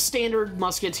a standard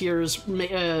Musketeer's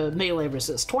melee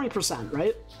resist? 20%,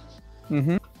 right?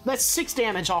 Mm-hmm. That's 6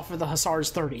 damage off of the Hussar's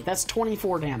 30. That's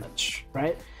 24 damage,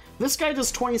 right? This guy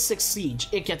does 26 siege.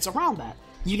 It gets around that.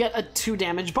 You get a 2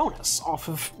 damage bonus off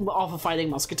of fighting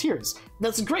Musketeers.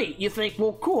 That's great. You think,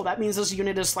 well, cool, that means this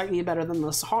unit is slightly better than the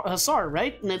Hussar,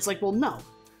 right? And it's like, well, no.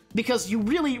 Because you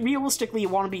really, realistically,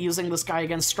 want to be using this guy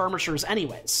against skirmishers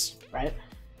anyways, right?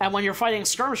 And when you're fighting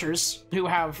skirmishers who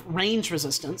have range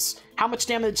resistance, how much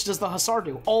damage does the Hussar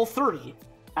do? All 30.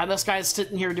 And this guy's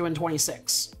sitting here doing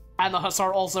 26. And the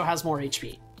Hussar also has more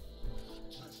HP.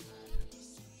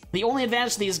 The only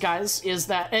advantage to these guys is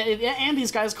that, and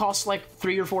these guys cost like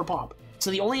 3 or 4 pop. So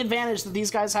the only advantage that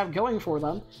these guys have going for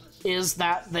them is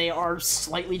that they are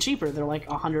slightly cheaper. They're like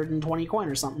 120 coin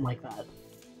or something like that.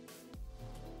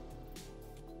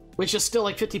 Which is still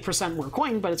like 50% more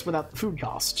coin, but it's without the food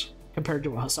cost compared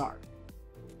to a Hussar.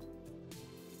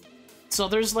 So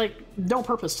there's like no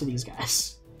purpose to these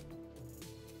guys.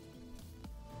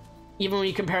 Even when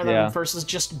you compare them versus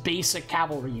just basic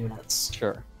cavalry units.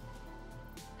 Sure.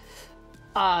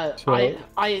 So-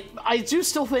 I do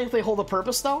still think they hold a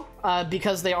purpose though,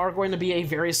 because they are going to be a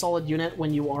very solid unit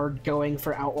when you are going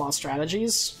for outlaw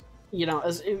strategies. You know,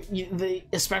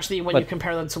 especially when you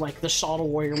compare them to like the Shuttle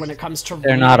Warrior when it comes to.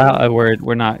 They're not out.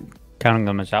 We're not counting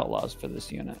them as outlaws for this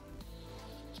unit.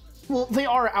 Well, they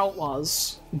are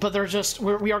outlaws, but they're just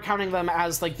we are counting them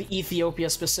as like the Ethiopia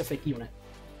specific unit.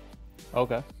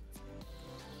 Okay.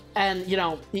 And, you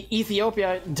know,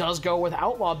 Ethiopia does go with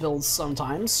outlaw builds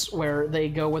sometimes, where they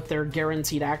go with their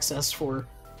guaranteed access for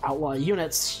outlaw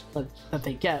units that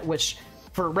they get, which,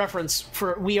 for reference,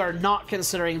 we are not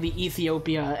considering the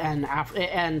Ethiopia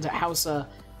and Hausa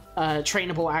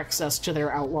trainable access to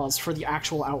their outlaws for the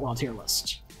actual outlaw tier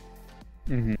list.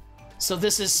 Mm-hmm. So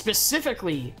this is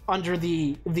specifically under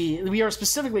we are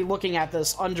specifically looking at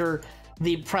this under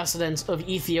the precedent of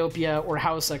Ethiopia or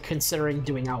Hausa considering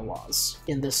doing outlaws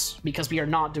in this, because we are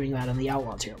not doing that in the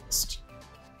outlaw tier list.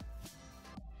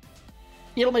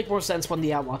 It'll make more sense when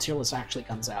the outlaw tier list actually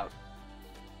comes out.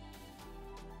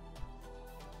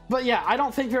 But yeah, I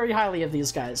don't think very highly of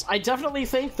these guys. I definitely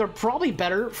think they're probably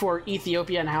better for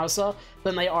Ethiopia and Hausa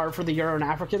than they are for the Euro and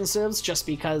African civs, just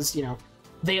because, you know,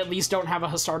 they at least don't have a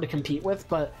Hussar to compete with.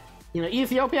 But, you know,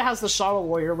 Ethiopia has the Shuttle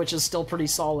Warrior, which is still pretty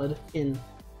solid in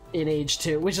Age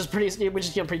 2, which is pretty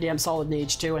damn solid in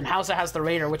Age 2, and Hausa has the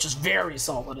Raider, which is very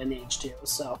solid in Age 2.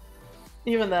 So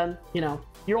even then, you know,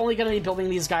 you're only going to be building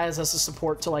these guys as a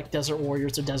support to like Desert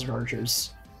Warriors or Desert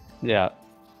Archers. Yeah.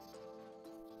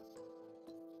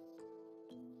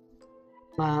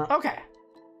 Okay.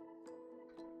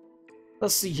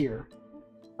 Let's see here.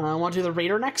 I want to do the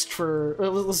Raider next for.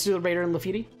 Let's do the Raider and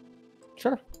Lafitte.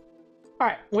 Sure. All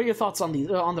right. What are your thoughts on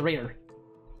on the Raider?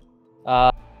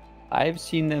 I've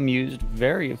seen them used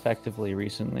very effectively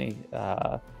recently.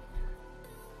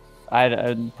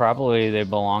 I'd probably they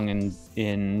belong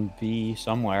in B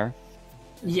somewhere.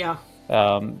 Yeah.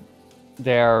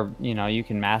 They're, you know, you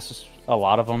can mass a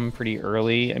lot of them pretty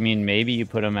early. I mean, maybe you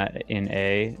put them in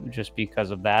A just because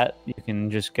of that. You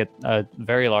can just get a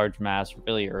very large mass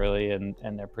really early, and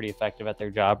they're pretty effective at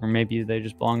their job. Or maybe they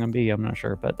just belong in B. I'm not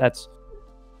sure, but that's.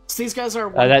 So these guys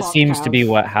are. That seems to be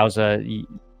what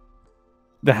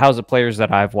the Hausa players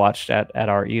that I've watched at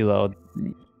our ELO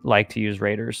like to use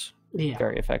Raiders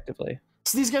very effectively.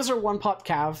 So these guys are one pot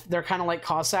Cav. They're kind of like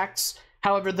Cossacks.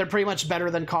 However, they're pretty much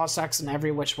better than Cossacks in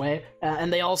every which way.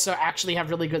 And they also actually have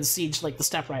really good siege, like the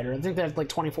Steppe Rider. I think they have like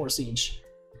 24 siege.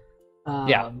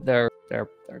 Yeah, they're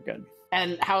good.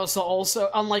 And Hausa also,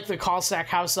 unlike the Cossack,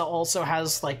 Hausa also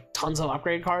has like tons of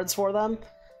upgrade cards for them.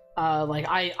 Like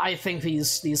I think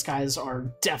these guys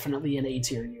are definitely an A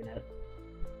tier unit.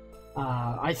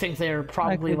 I think they're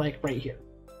probably like right here.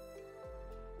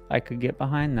 I could get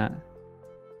behind that.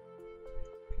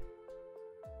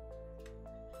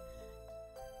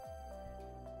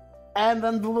 And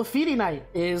then the Lafitte Knight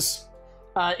is,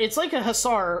 it's like a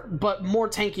Hussar, but more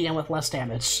tanky and with less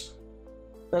damage.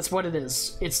 That's what it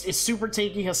is. It's super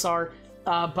tanky Hussar,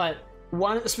 but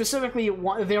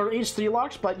they are Age 3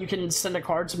 locked, but you can send a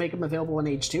card to make them available in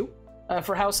Age 2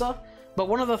 for Hausa. But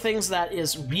one of the things that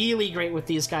is really great with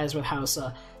these guys with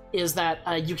Hausa is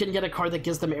that you can get a card that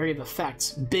gives them area of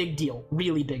effect. Big deal.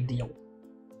 Really big deal.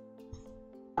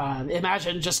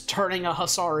 Imagine just turning a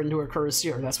Hussar into a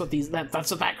Cuirassier. That's what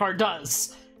that card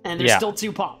does. And there's still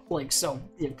 2 pop. Like, so,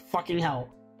 fucking hell.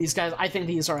 These guys, I think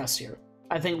these are S tier.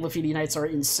 I think Lafitte Knights are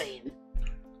insane.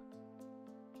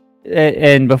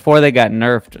 And before they got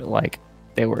nerfed, like,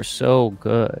 they were so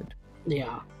good.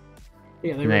 Yeah.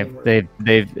 Yeah, they really were.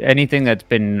 They've anything that's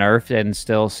been nerfed and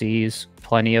still sees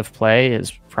plenty of play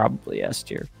is probably S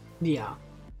tier. Yeah,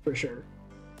 for sure.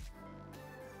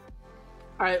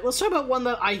 Alright, let's talk about one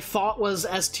that I thought was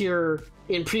S tier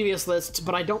in previous lists,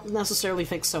 but I don't necessarily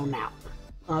think so now.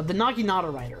 The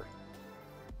Naginata Rider.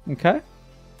 Okay.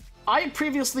 I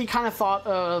previously kind of thought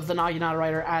of the Naginata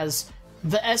Rider as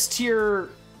the S tier,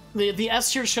 the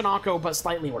S tier Shinako, but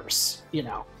slightly worse, you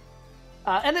know.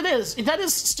 And that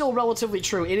is still relatively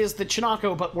true. It is the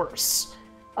Chinako, but worse.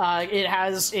 It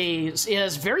has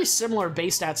very similar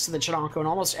base stats to the Chinako in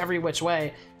almost every which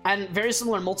way, and very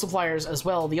similar multipliers as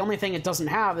well. The only thing it doesn't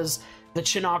have is the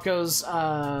Chinako's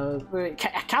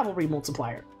cavalry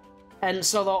multiplier. And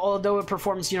so although it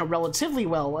performs, relatively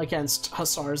well against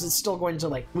Hussars, it's still going to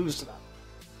like lose to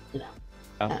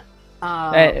them.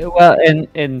 Well,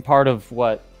 and part of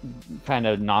what kind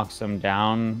of knocks them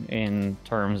down in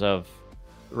terms of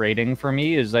rating for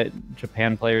me is that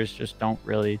Japan players just don't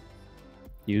really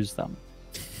use them.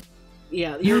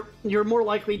 Yeah, you're more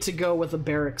likely to go with the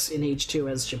barracks in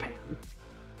H2 as Japan.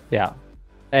 Yeah,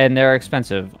 and they're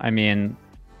expensive. I mean,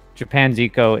 Japan's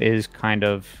eco is kind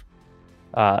of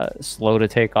slow to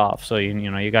take off. So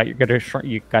you got to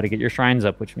get your shrines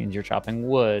up, which means you're chopping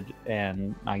wood,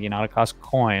 and Naginata costs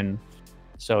coin.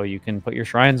 So you can put your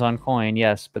shrines on coin,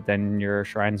 yes, but then your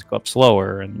shrines go up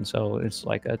slower, and so it's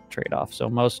like a trade-off. So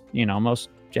most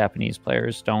Japanese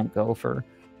players don't go for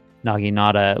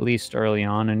Naginata, at least early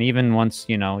on, and even once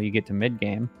you get to mid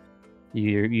game,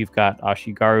 you've got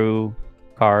Ashigaru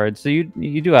cards. So you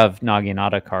do have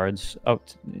Naginata cards.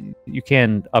 You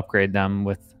can upgrade them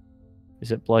with,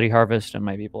 is it Bloody Harvest? It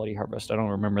might be Bloody Harvest. I don't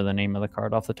remember the name of the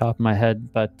card off the top of my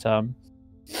head, but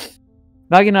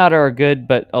Naginata are good,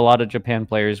 but a lot of Japan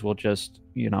players will just,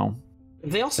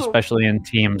 they also, especially in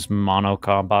teams,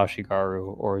 monocomp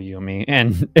Ashigaru or Yumi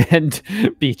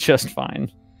and be just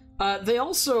fine.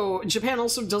 Japan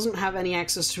also doesn't have any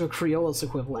access to a Criollos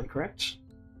equivalent, correct?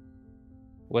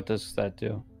 What does that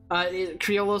do?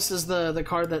 Criollos is the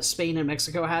card that Spain and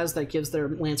Mexico has that gives their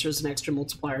Lancers an extra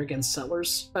multiplier against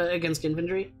settlers, against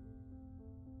infantry.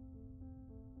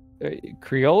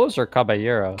 Criollos or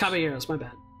Caballeros? Caballeros, my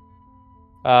bad.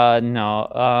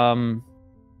 No.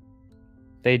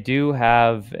 They do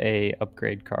have a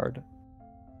upgrade card,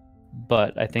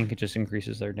 but I think it just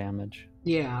increases their damage.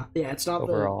 Yeah, it's not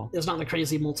overall. It's not the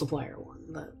crazy multiplier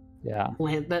one that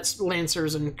that's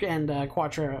Lancers and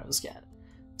Cuatreros get.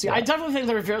 See, yeah. I definitely think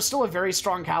they're still a very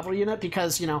strong cavalry unit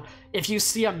because if you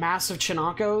see a mass of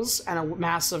Chinakos and a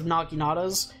mass of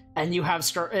Naginatas, and you have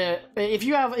if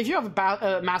you have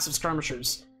a mass of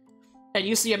skirmishers, and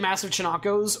you see a massive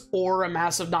Chinakos or a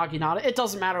massive Naginata, it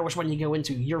doesn't matter which one you go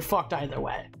into. You're fucked either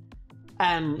way.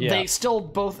 And they still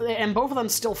both of them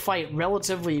still fight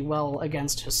relatively well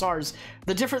against Hussars.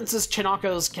 The difference is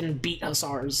Chinakos can beat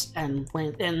Hussars, and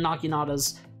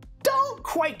Naginatas don't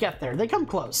quite get there. They come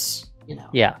close,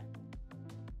 Yeah.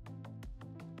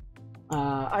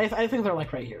 I think they're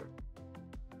like right here.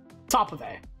 Top of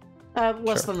A.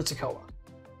 Less than the Toccoa.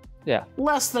 Yeah.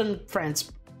 Less than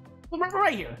France.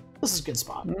 Right here. This is a good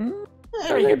spot.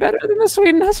 Are you better than the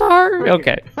Sweden Hussar? Right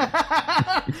okay.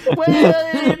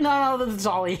 Wait, no, that's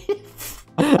Ollie.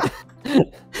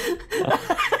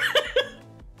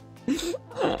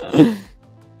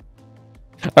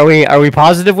 Are we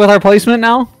positive with our placement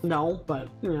now? No, but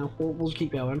we'll just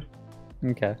keep going.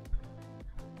 Okay.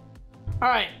 All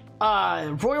right.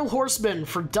 Royal Horsemen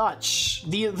for Dutch.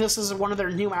 This is one of their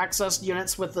new access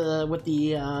units with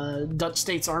the Dutch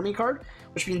States Army card,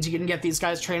 which means you can get these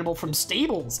guys trainable from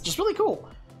stables, which is really cool.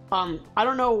 I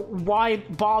don't know why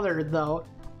bother though.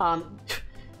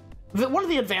 One of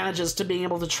the advantages to being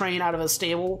able to train out of a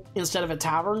stable instead of a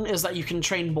tavern is that you can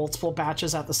train multiple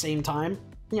batches at the same time.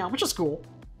 Which is cool.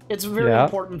 It's a very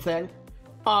important thing.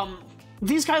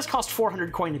 These guys cost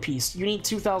 400 coin apiece. You need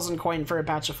 2,000 coin for a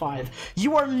batch of 5.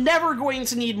 You are never going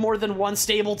to need more than one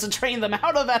stable to train them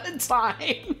out of at a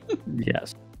time.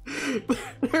 Yes.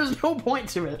 There's no point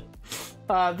to it.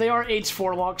 They are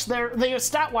H4 locks. They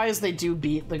stat-wise, they do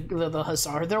beat the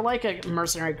Hussar. They're like a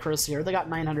mercenary cuirassier. They got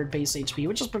 900 base HP,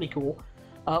 which is pretty cool.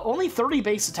 Only 30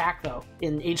 base attack, though,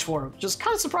 in H4, which is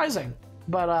kind of surprising.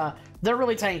 But they're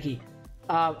really tanky.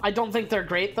 I don't think they're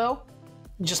great, though,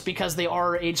 just because they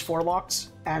are H4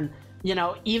 locks. And,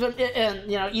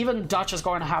 even Dutch is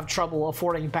going to have trouble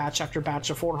affording batch after batch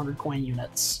of 400 coin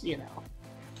units,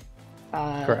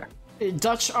 Correct.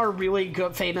 Dutch are really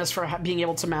famous for being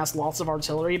able to mass lots of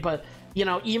artillery, but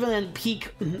even in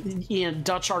peak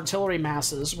Dutch artillery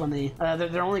masses, when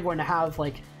they're only going to have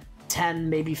like 10,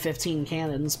 maybe 15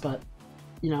 cannons, but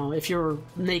if you're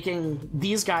making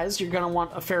these guys, you're going to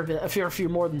want a fair few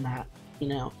more than that,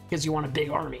 because you want a big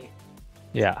army.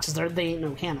 Yeah, because they ain't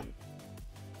no cannon.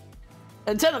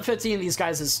 And 10 of 15 of these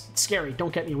guys is scary.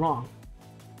 Don't get me wrong,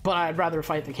 but I'd rather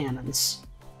fight the cannons,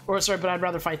 but I'd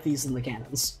rather fight these than the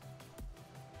cannons.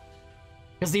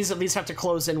 Because these at least have to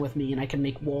close in with me, and I can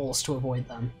make walls to avoid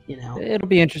them, It'll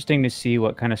be interesting to see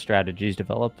what kind of strategies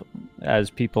develop as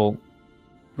people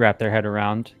wrap their head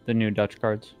around the new Dutch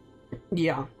cards.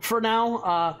 Yeah. For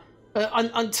now,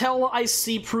 until I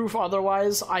see proof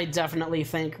otherwise, I definitely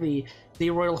think the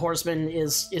Royal Horseman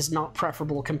is not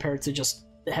preferable compared to just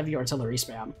heavy artillery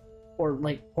spam, or,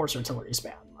 like, horse artillery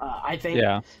spam. I think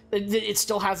it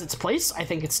still has its place. I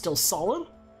think it's still solid.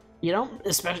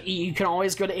 Especially you can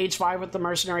always go to H5 with the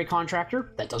mercenary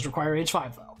contractor. That does require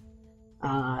H5 though,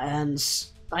 and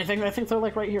I think they're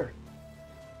like right here.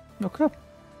 Okay.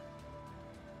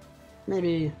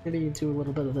 Maybe do a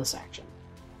little bit of this action.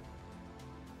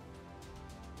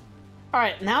 All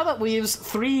right, now that leaves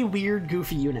 3 weird,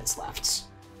 goofy units left.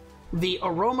 The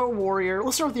Oromo Warrior.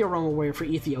 Let's start with the Oromo Warrior for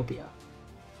Ethiopia.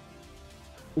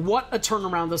 What a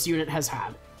turnaround this unit has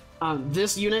had.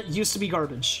 This unit used to be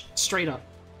garbage, straight up.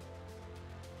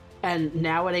 and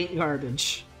now it ain't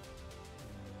garbage.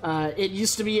 It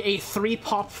used to be a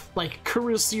 3-pop, like,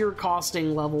 Cuirassier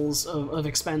costing levels of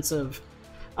expensive,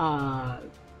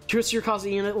 Cuirassier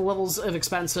costing unit levels of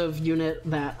expensive unit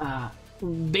that,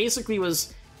 basically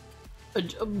was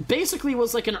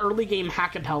like an early game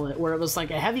hack-a-pellet, where it was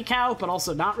like a heavy cav, but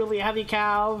also not really a heavy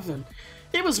cav, and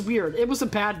it was weird. It was a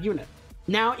bad unit.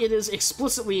 Now it is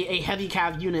explicitly a heavy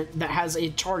cav unit that has a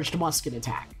charged musket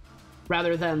attack,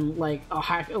 rather than like a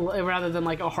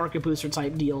harquebooster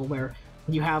type deal where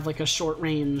you have like a short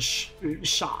range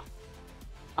shot.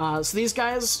 So these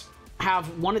guys have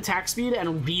 1 attack speed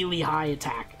and really high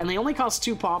attack, and they only cost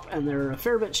 2 pop, and they're a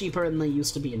fair bit cheaper than they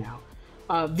used to be now.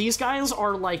 These guys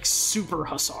are like super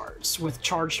hussars with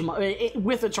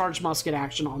a charged musket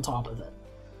action on top of it.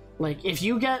 Like, if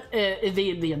you get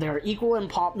they're equal in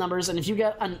pop numbers, and if you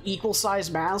get an equal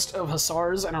sized mass of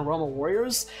hussars and aroma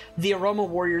warriors, the aroma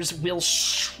warriors will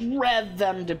shred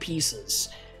them to pieces.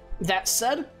 That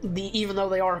said, even though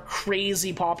they are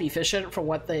crazy pop efficient for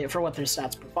what their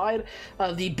stats provide,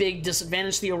 the big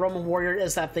disadvantage to the Aroma Warrior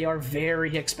is that they are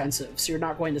very expensive. So you're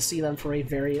not going to see them for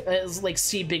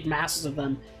see big masses of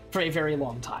them for a very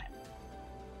long time.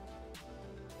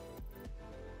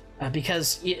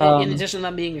 Because in addition to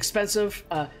them being expensive,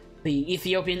 the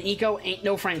Ethiopian eco ain't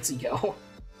no France eco.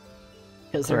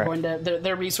 Because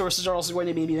their resources are also going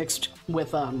to be mixed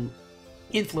with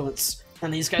influence.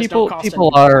 And these guys don't cost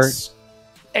people are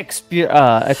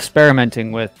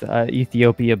experimenting with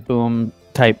Ethiopia boom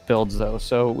type builds, though,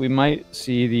 so we might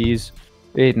see these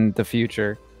in the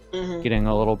future getting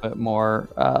a little bit more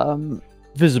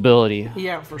visibility.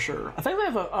 Yeah, for sure. I think they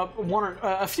have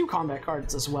a few combat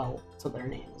cards as well to their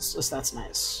names, so that's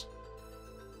nice.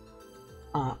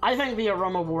 I think the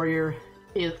Aroma Warrior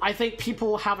is... I think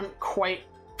people haven't quite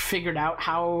figured out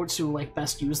how to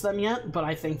best use them yet, but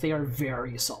I think they are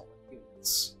very solid.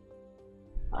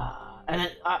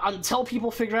 Until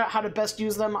people figure out how to best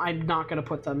use them, I'm not going to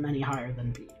put them any higher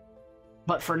than B.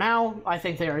 But for now, I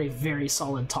think they are a very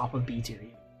solid top of B tier.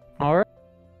 Alright.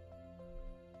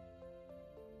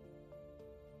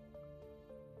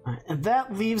 And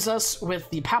that leaves us with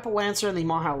the Papal Lancer and the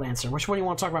Mahout Lancer. Which one do you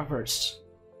want to talk about first?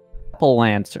 Papal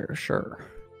Lancer, sure.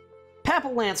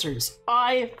 Papal Lancers.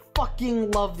 I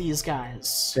fucking love these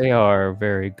guys. They are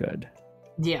very good.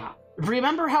 Yeah.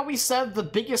 Remember how we said the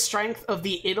biggest strength of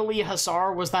the Italy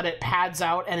Hussar was that it pads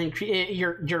out and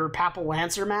your Papal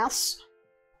Lancer mass?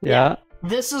 Yeah.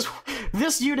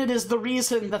 This unit is the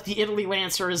reason that the Italy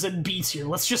Lancer is in B tier.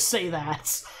 Let's just say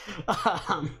that.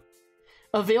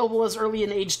 Available as early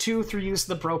in Age 2 through use of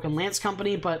the Broken Lance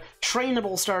Company, but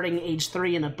trainable starting Age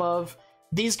 3 and above.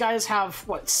 These guys have,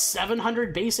 what,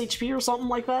 700 base HP or something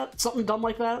like that? Something dumb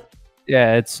like that?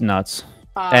 Yeah, it's nuts.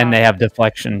 And they have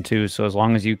deflection too, so as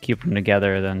long as you keep them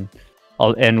together, then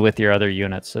I'll end with your other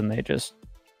units, and they just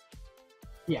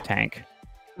tank.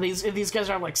 These guys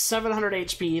are like 700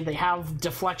 HP. They have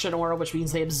deflection aura, which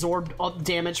means they absorb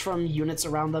damage from units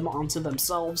around them onto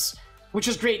themselves, which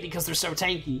is great because they're so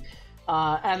tanky.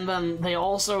 And then they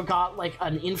also got like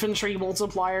an infantry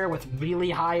multiplier with really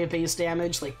high base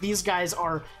damage. Like, these guys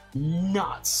are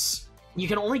nuts. You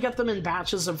can only get them in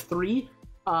batches of 3.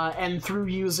 And through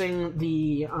using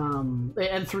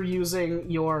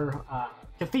your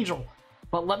cathedral,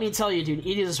 but let me tell you, dude,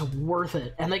 it is worth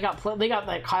it. And they got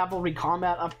that cavalry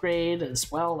combat upgrade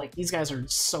as well. Like, these guys are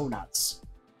so nuts.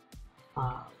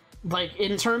 Like,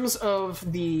 in terms of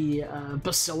the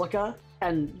basilica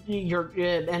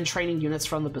and training units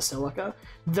from the basilica,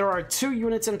 there are 2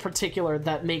 units in particular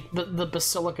that make the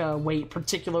basilica weight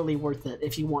particularly worth it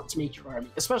if you want to make your army,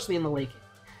 especially in the late game.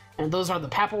 And those are the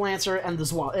Papal Lancer and the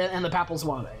Papal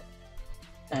Zouave.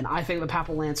 And I think the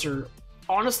Papal Lancer,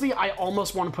 honestly, I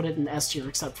almost want to put it in S tier,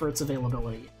 except for its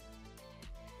availability.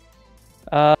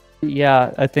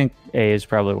 Yeah, I think A is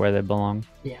probably where they belong.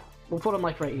 Yeah, we'll put them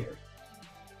like right here.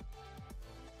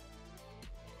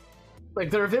 Like,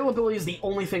 their availability is the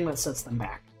only thing that sets them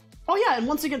back. Oh yeah, and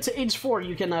once you get to Age 4,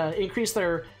 you can increase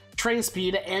their train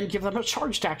speed and give them a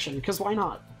charged action, because why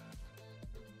not?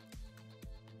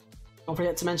 Don't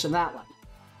forget to mention that one.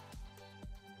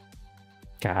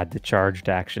 God, the charged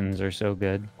actions are so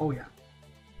good. Oh, yeah.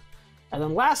 And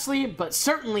then lastly, but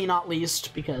certainly not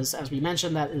least, because as we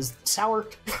mentioned, that is sour,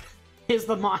 is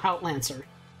the Mahout Lancer.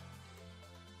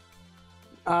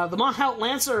 The Mahout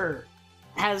Lancer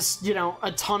has,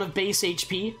 a ton of base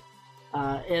HP.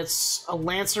 It's a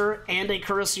Lancer and a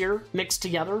Cuirassier mixed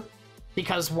together,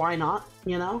 because why not,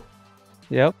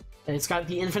 Yep. It's got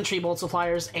the infantry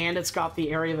multipliers, and it's got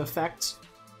the area of effect.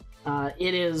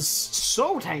 It is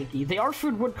so tanky. They are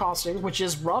food wood costing, which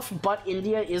is rough, but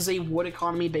India is a wood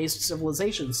economy-based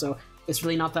civilization, so It's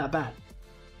really not that bad.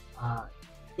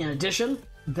 In addition,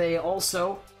 they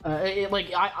also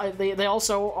they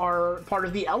also are part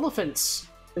of the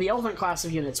elephant class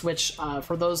of units, which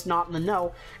for those not in the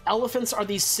know, elephants are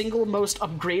the single most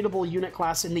upgradable unit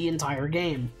class in the entire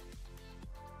game.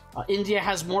 India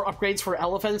has more upgrades for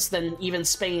elephants than even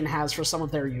Spain has for some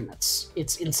of their units.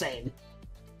 It's insane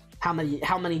how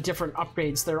many different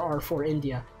upgrades there are for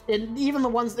India, and even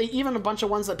a bunch of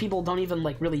ones that people don't even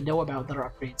like really know about that are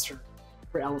upgrades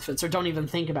for elephants, or don't even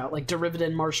think about, like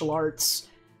Derivative martial arts,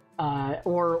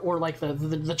 or like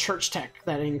the church tech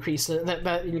that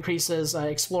increases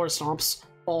Explorer Stomps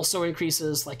also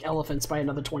increases like elephants by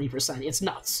another 20%. It's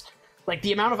nuts. Like,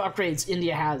 the amount of upgrades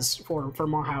India has for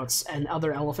Mahouts and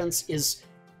other elephants is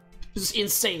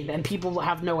insane, and people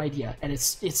have no idea, and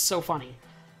it's so funny.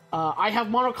 I have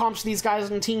monocomps these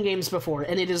guys in team games before,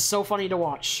 and it is so funny to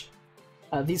watch.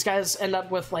 These guys end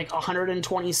up with like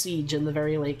 120 siege in the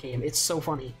very late game. It's so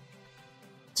funny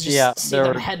to just see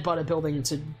them headbutt a building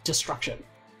to destruction.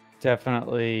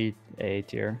 Definitely A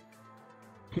tier.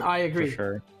 I agree. For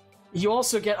sure. You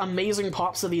also get amazing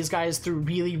pops of these guys through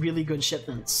really, really good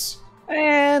shipments.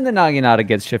 And the Naginata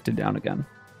gets shifted down again.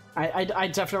 I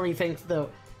definitely think the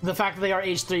fact that they are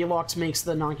H3 locked gives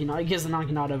the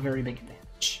Naginata a very big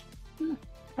advantage.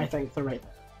 I think they're right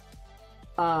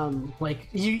there. Like,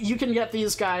 you can get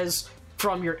these guys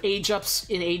from your age ups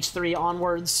in H3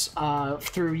 onwards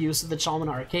through use of the Chalman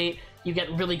Arcade. You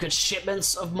get really good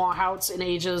shipments of Mahouts in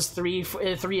ages 3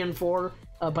 and 4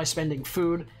 by spending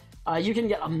food. You can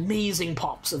get amazing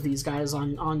pops of these guys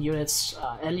on units,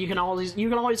 and you can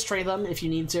always trade them if you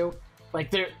need to.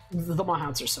 Like, the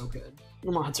Mahouts are so good.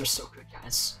 The Mahouts are so good,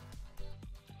 guys.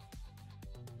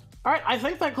 Alright, I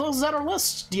think that closes out our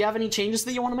list. Do you have any changes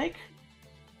that you want to make?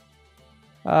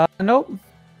 Nope.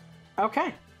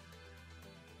 Okay.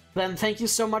 Then thank you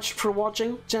so much for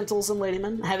watching, gentles and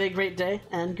ladymen. Have a great day,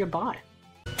 and goodbye.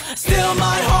 Still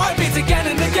my heart beats again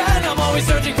and again. I'm always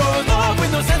searching for love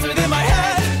with no sense within my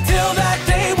head. Till that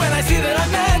day when I see that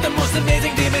I met the most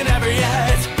amazing